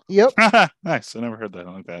 Yep. Nice. I never heard that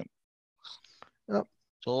like that. Yep.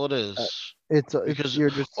 That's all it is. Because you're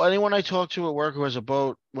just anyone I talk to at work who has a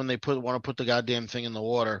boat, when they want to put the goddamn thing in the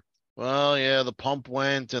water, well, yeah, the pump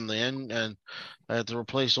went and I had to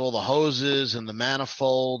replace all the hoses and the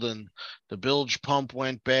manifold and the bilge pump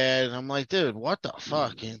went bad. And I'm like, dude, what the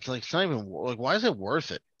fuck? And it's like, it's not even like, why is it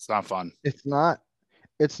worth it? It's not fun. It's not,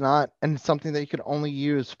 and it's something that you could only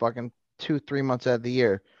use fucking 2-3 months out of the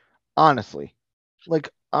year. Honestly,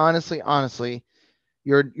 honestly,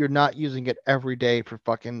 you're not using it every day for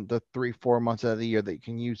fucking the 3-4 months out of the year that you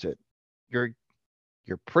can use it.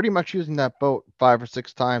 You're pretty much using that boat 5 or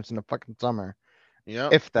 6 times in the fucking summer. Yeah.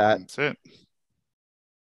 If that. That's it.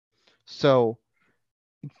 So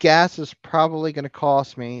gas is probably going to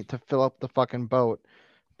cost me to fill up the fucking boat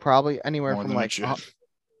probably anywhere More from than like it should.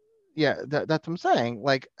 yeah, that's what I'm saying.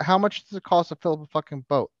 Like, how much does it cost to fill up a fucking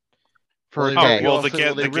boat for Well, a they rip day? you Well, off the it-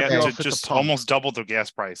 well, they gas rip you to off at the just pump. almost double the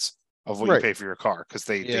gas price of what you Right. pay for your car because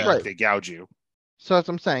Yeah. they gouge you. So that's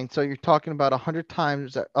what I'm saying. So you're talking about 100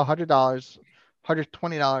 times $100,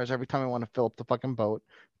 $120 every time I want to fill up the fucking boat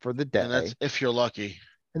for the day. And that's if you're lucky.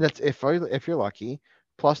 And that's if you're lucky.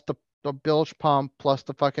 Plus the bilge pump, plus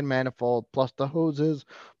the fucking manifold, plus the hoses,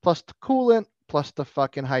 plus the coolant, plus the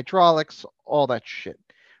fucking hydraulics, all that shit.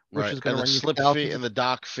 Which Right. is going And to the run you slip fee thousands. and the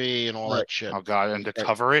dock fee and all Right. that shit. Oh god, and to Right.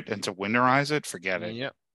 cover it and to winterize it, forget it.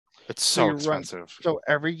 Yep. It's so you run- expensive. So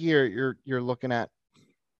every year you're looking at,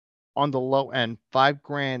 on the low end,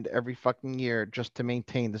 $5,000 every fucking year just to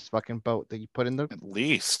maintain this fucking boat that you put in the. At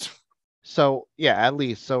least. So yeah, at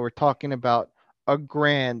least. So we're talking about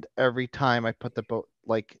 $1,000 every time I put the boat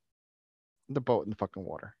in the fucking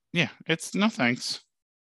water. Yeah, it's no thanks.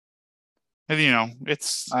 And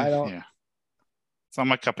it's I don't. yeah. It's not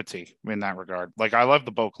my cup of tea in that regard. Like I love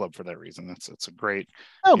the boat club for that reason. It's a great.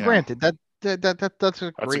 Oh, granted, that's a great that's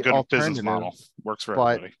a good alternative. business model. Works for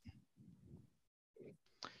but everybody.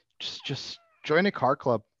 just join a car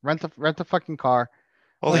club. Rent a fucking car.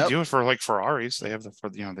 Well, they do it for like Ferraris. They have these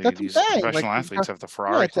professional athletes have the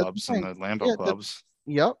Ferrari clubs and the Lambo clubs.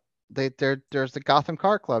 Yep. There's the Gotham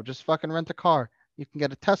Car Club. Just fucking rent a car. You can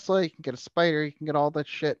get a Tesla, you can get a Spider, you can get all that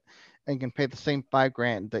shit, and you can pay the same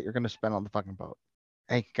 $5,000 that you're gonna spend on the fucking boat.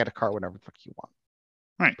 And you can get a car whenever the fuck you want.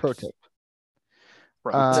 Right. Pro tip.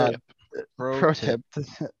 Pro tip.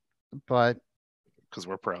 But because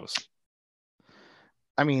we're pros.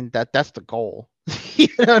 I mean that's the goal. You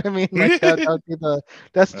know what I mean? Like that would be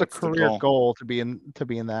that's the career goal to be in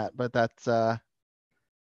that. But that's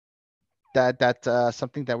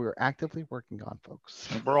something that we were actively working on, folks.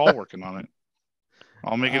 And we're all working on it.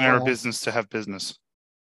 I'll make it our business to have business.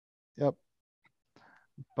 Yep.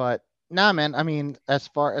 But nah, man. I mean, as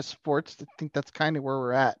far as sports, I think that's kind of where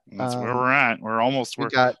we're at. That's where we're at. We're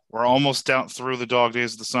almost out through the dog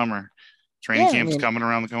days of the summer. Training camp's coming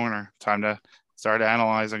around the corner. Time to start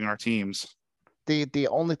analyzing our teams. The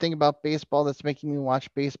only thing about baseball that's making me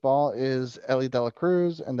watch baseball is Ellie De La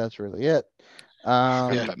Cruz, and that's really it.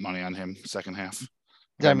 I bet money on him second half.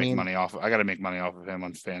 I gotta make money off of him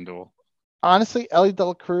on FanDuel. Honestly, Ellie De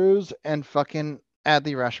La Cruz and fucking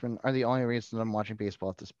Adley Rutschman are the only reason I'm watching baseball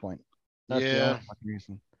at this point. That's the only fucking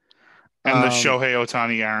reason. And the Shohei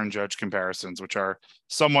Ohtani Aaron Judge comparisons, which are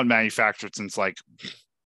somewhat manufactured since I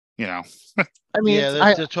mean,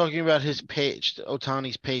 they're talking about his pace,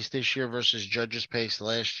 Ohtani's pace this year versus Judge's pace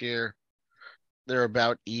last year. They're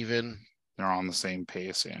about even. They're on the same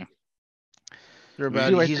pace, yeah. They're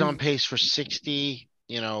about. He's on pace for 60.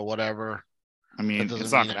 Whatever. I mean,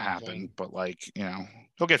 it's not going to happen, but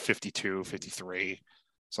he'll get 52, 53,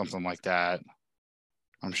 something like that.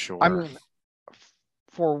 I'm sure. I mean,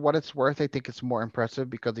 for what it's worth, I think it's more impressive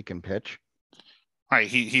because he can pitch. Right.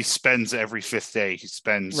 He spends every fifth day. He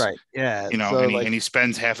spends Right. Yeah. you know, So and like he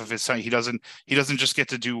spends half of his time. He doesn't just get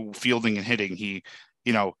to do fielding and hitting.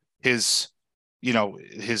 You know, his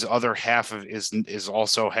his other half of is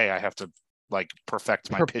also, hey, I have to like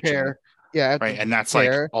perfect my pitching, prepare. Yeah, I have to right? And that's like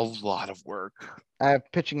prepare. a lot of work. I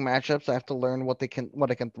have pitching matchups. I have to learn what I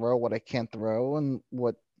can throw, what I can't throw, and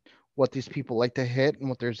what these people like to hit and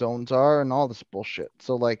what their zones are and all this bullshit.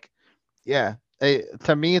 So like, yeah,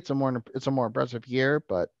 to me it's a more impressive year,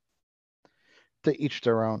 but to each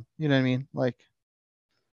their own. You know what I mean? Like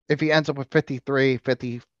if he ends up with 53,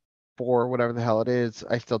 54, whatever the hell it is,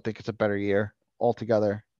 I still think it's a better year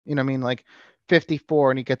altogether. You know what I mean? Like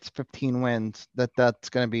 54 and he gets 15 wins. That's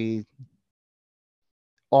gonna be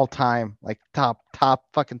all time like top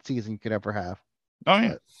fucking season you could ever have. Oh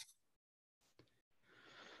yeah.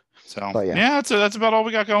 So But yeah. yeah, that's about all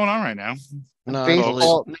we got going on right now. No,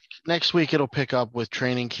 Baseball. next week it'll pick up with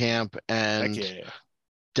training camp and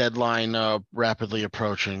deadline rapidly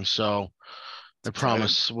approaching. So I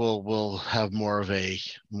promise we'll have more of a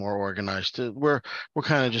more organized. We're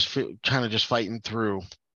kind of just fighting through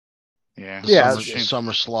the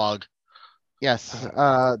summer slog. Yes.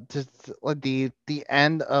 Just the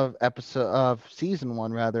end of episode of season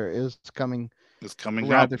 1 rather is coming. It's coming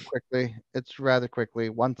rather up. quickly. It's rather quickly.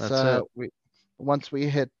 Once we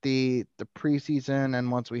hit the preseason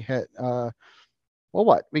and once we hit well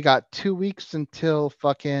what? We got 2 weeks until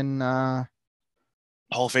fucking Hall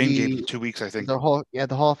of Fame games in 2 weeks, I think. the Hall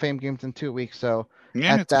of Fame games in 2 weeks. So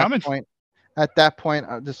yeah, it's coming. At that point,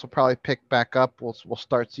 this will probably pick back up. We'll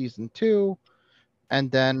start season 2, and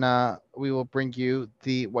then we will bring you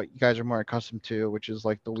what you guys are more accustomed to, which is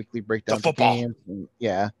like the weekly breakdowns of games.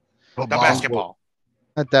 The basketball.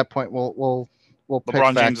 At that point, we'll LeBron pick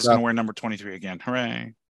back James is going to wear number 23 again.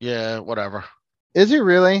 Hooray! Yeah, whatever. Is he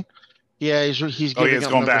really? Yeah, he's giving up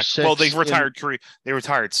going back. 6. Well, they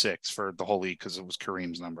retired 6 for the whole league because it was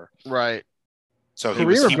Kareem's number. Right. So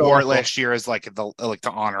he wore it last year as like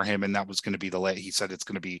to honor him, and that was going to be he said it's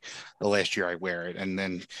going to be the last year I wear it, and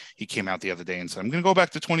then he came out the other day and said I'm going to go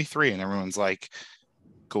back to 23, and everyone's like,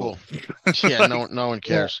 cool. Yeah, no one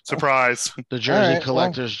cares. Yeah. Surprise. The jersey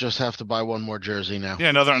collectors just have to buy one more jersey now. Yeah,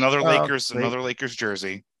 another Lakers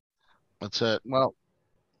jersey. That's it. Well,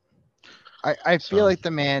 I feel like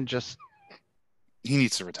the man he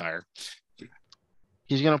needs to retire.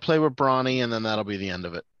 He's going to play with Bronny, and then that'll be the end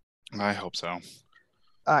of it. I hope so.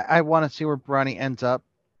 I want to see where Bronny ends up.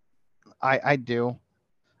 I do.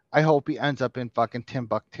 I hope he ends up in fucking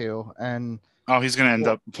Timbuktu. And he's going to end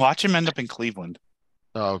up. Watch him end up in Cleveland.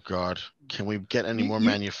 Oh God, can we get any more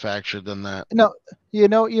manufactured than that? No, you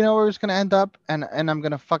know where it's going to end up, and I'm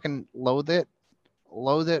going to fucking loathe it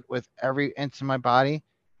with every inch of my body.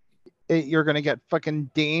 You're going to get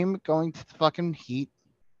fucking Dame going to the fucking Heat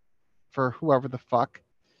for whoever the fuck.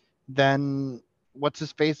 Then what's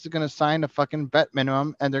his face is going to sign a fucking vet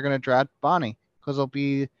minimum, and they're going to draft Bonnie because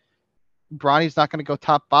Bronny's not going to go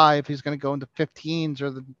top 5. He's going to go into 15s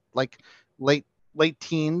or the like late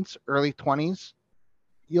teens, early 20s.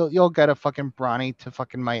 You'll get a fucking Bronny to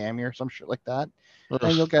fucking Miami or some shit like that,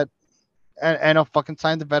 and you'll get and he'll fucking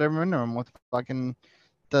sign the veteran minimum with fucking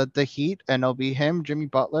the Heat, and it'll be him, Jimmy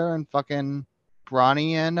Butler, and fucking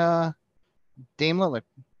Bronny and Dame Lillard.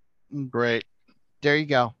 Great. There you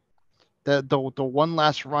go. The one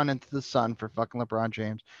last run into the sun for fucking LeBron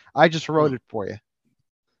James. I just wrote it for you.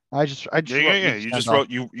 I just you just wrote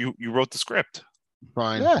you wrote the script.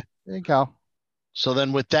 Fine. Yeah, there you go. So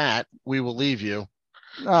then with that, we will leave you.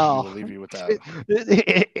 Oh, we'll leave you with that.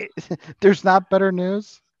 There's not better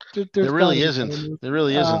news. There really isn't. There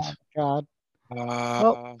really isn't. God.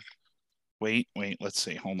 Wait. Let's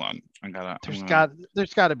see. Hold on. There's got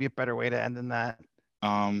to be a better way to end than that.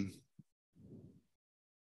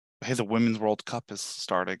 Hey, the Women's World Cup is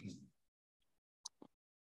starting.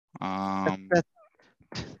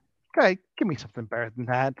 Okay, give me something better than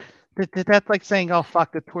that. That's like saying, "Oh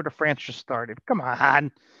fuck, the Tour de France just started." Come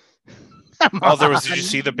on. Did you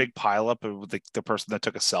see the big pileup of the person that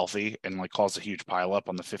took a selfie and like caused a huge pileup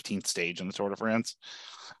on the 15th stage in the Tour de France?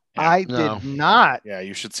 Yeah. I did not. Yeah,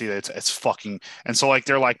 you should see that. It's fucking. And so like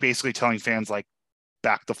they're like basically telling fans like,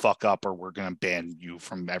 back the fuck up or we're gonna ban you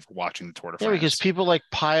from ever watching the Tour de France. Yeah, because people like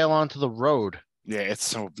pile onto the road. Yeah, it's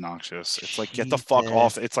so obnoxious. It's like get the fuck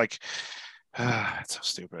off. It's like it's so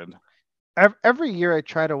stupid. Every year I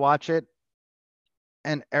try to watch it,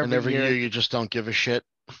 and every year you just don't give a shit.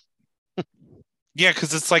 Yeah,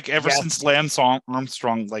 because it's like ever since Lance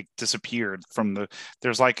Armstrong like disappeared from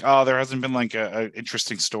there's like there hasn't been like a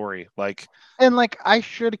interesting story like. And like I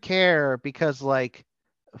should care because like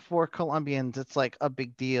for Colombians it's like a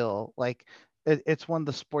big deal. Like it's one of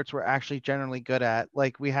the sports we're actually generally good at.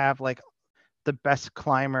 Like we have like the best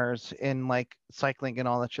climbers in like cycling and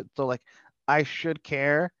all that shit. So like I should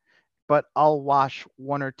care, but I'll watch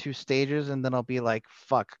one or two stages and then I'll be like,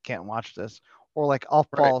 fuck, can't watch this. Or like I'll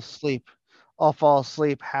Right. fall asleep. I'll fall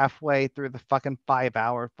asleep halfway through the fucking 5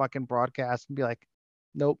 hour fucking broadcast and be like,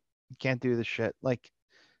 nope, can't do this shit. Like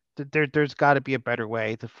there's got to be a better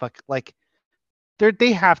way to fuck like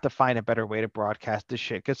they have to find a better way to broadcast this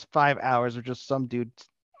shit because 5 hours of just some dude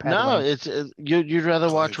No, peddling. you'd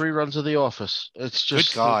rather watch Good. reruns of The Office. It's Good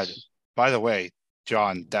just God. it's By the way,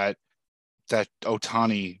 John, that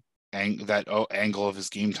angle of his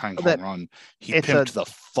game time That home run, he it's a pimped the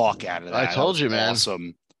fuck out of I that. That told was you, man.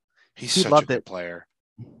 awesome. He's he such a loved good it. player.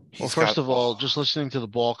 Well, He's first got of all, just listening to the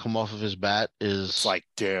ball come off of his bat it's is like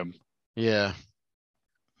damn. yeah.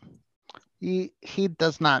 He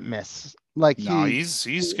does not miss. Like No, he's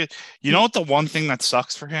good. You know what the one thing that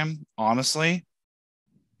sucks for him, honestly,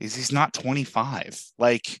 is he's not 25.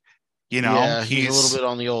 Like, Yeah, he's a little he's bit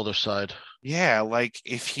on the older side. yeah, like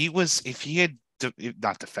if he had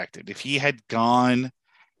not defected, if he had gone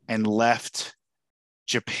and left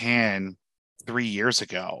Japan 3 years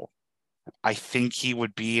ago, I think he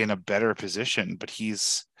would be in a better position, but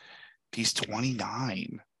he's 29.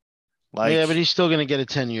 Yeah, but Like, he's still going to get a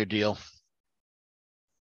 10-year deal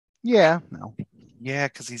yeah, no. yeah,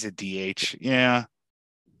 because he's a DH. Yeah.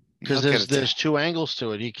 because He'll get there's two angles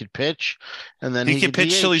to it. He could pitch, and then he he could could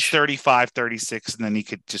pitch till he's DH. 35, 36, and then he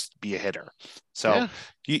could just be a hitter. So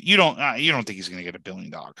Yeah, you don't think he's going to get $1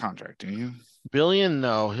 billion contract, do you? billion.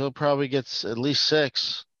 No, he'll probably get at least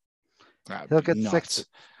 6. That'd He'll be get six. nuts.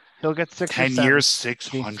 He'll get 6 or 10 7. years,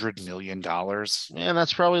 $600 million. And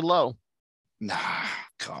that's probably low. Nah,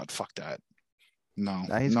 God, fuck that. No,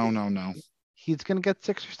 Nah, no. He's gonna get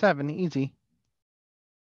 6 or 7 easy.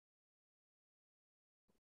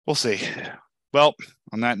 We'll see. Well,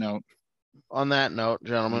 on that note, On that note,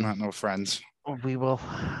 gentlemen, friends, We will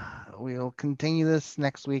continue this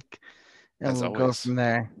next week and as we'll go always, from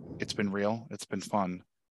there. it's been real. It's been fun.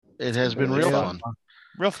 it has been really real fun. fun.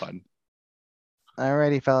 Real fun.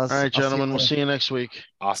 Alrighty, fellas. All right, I'll see you gentlemen, we'll later. see you next week.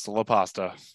 Hasta la pasta.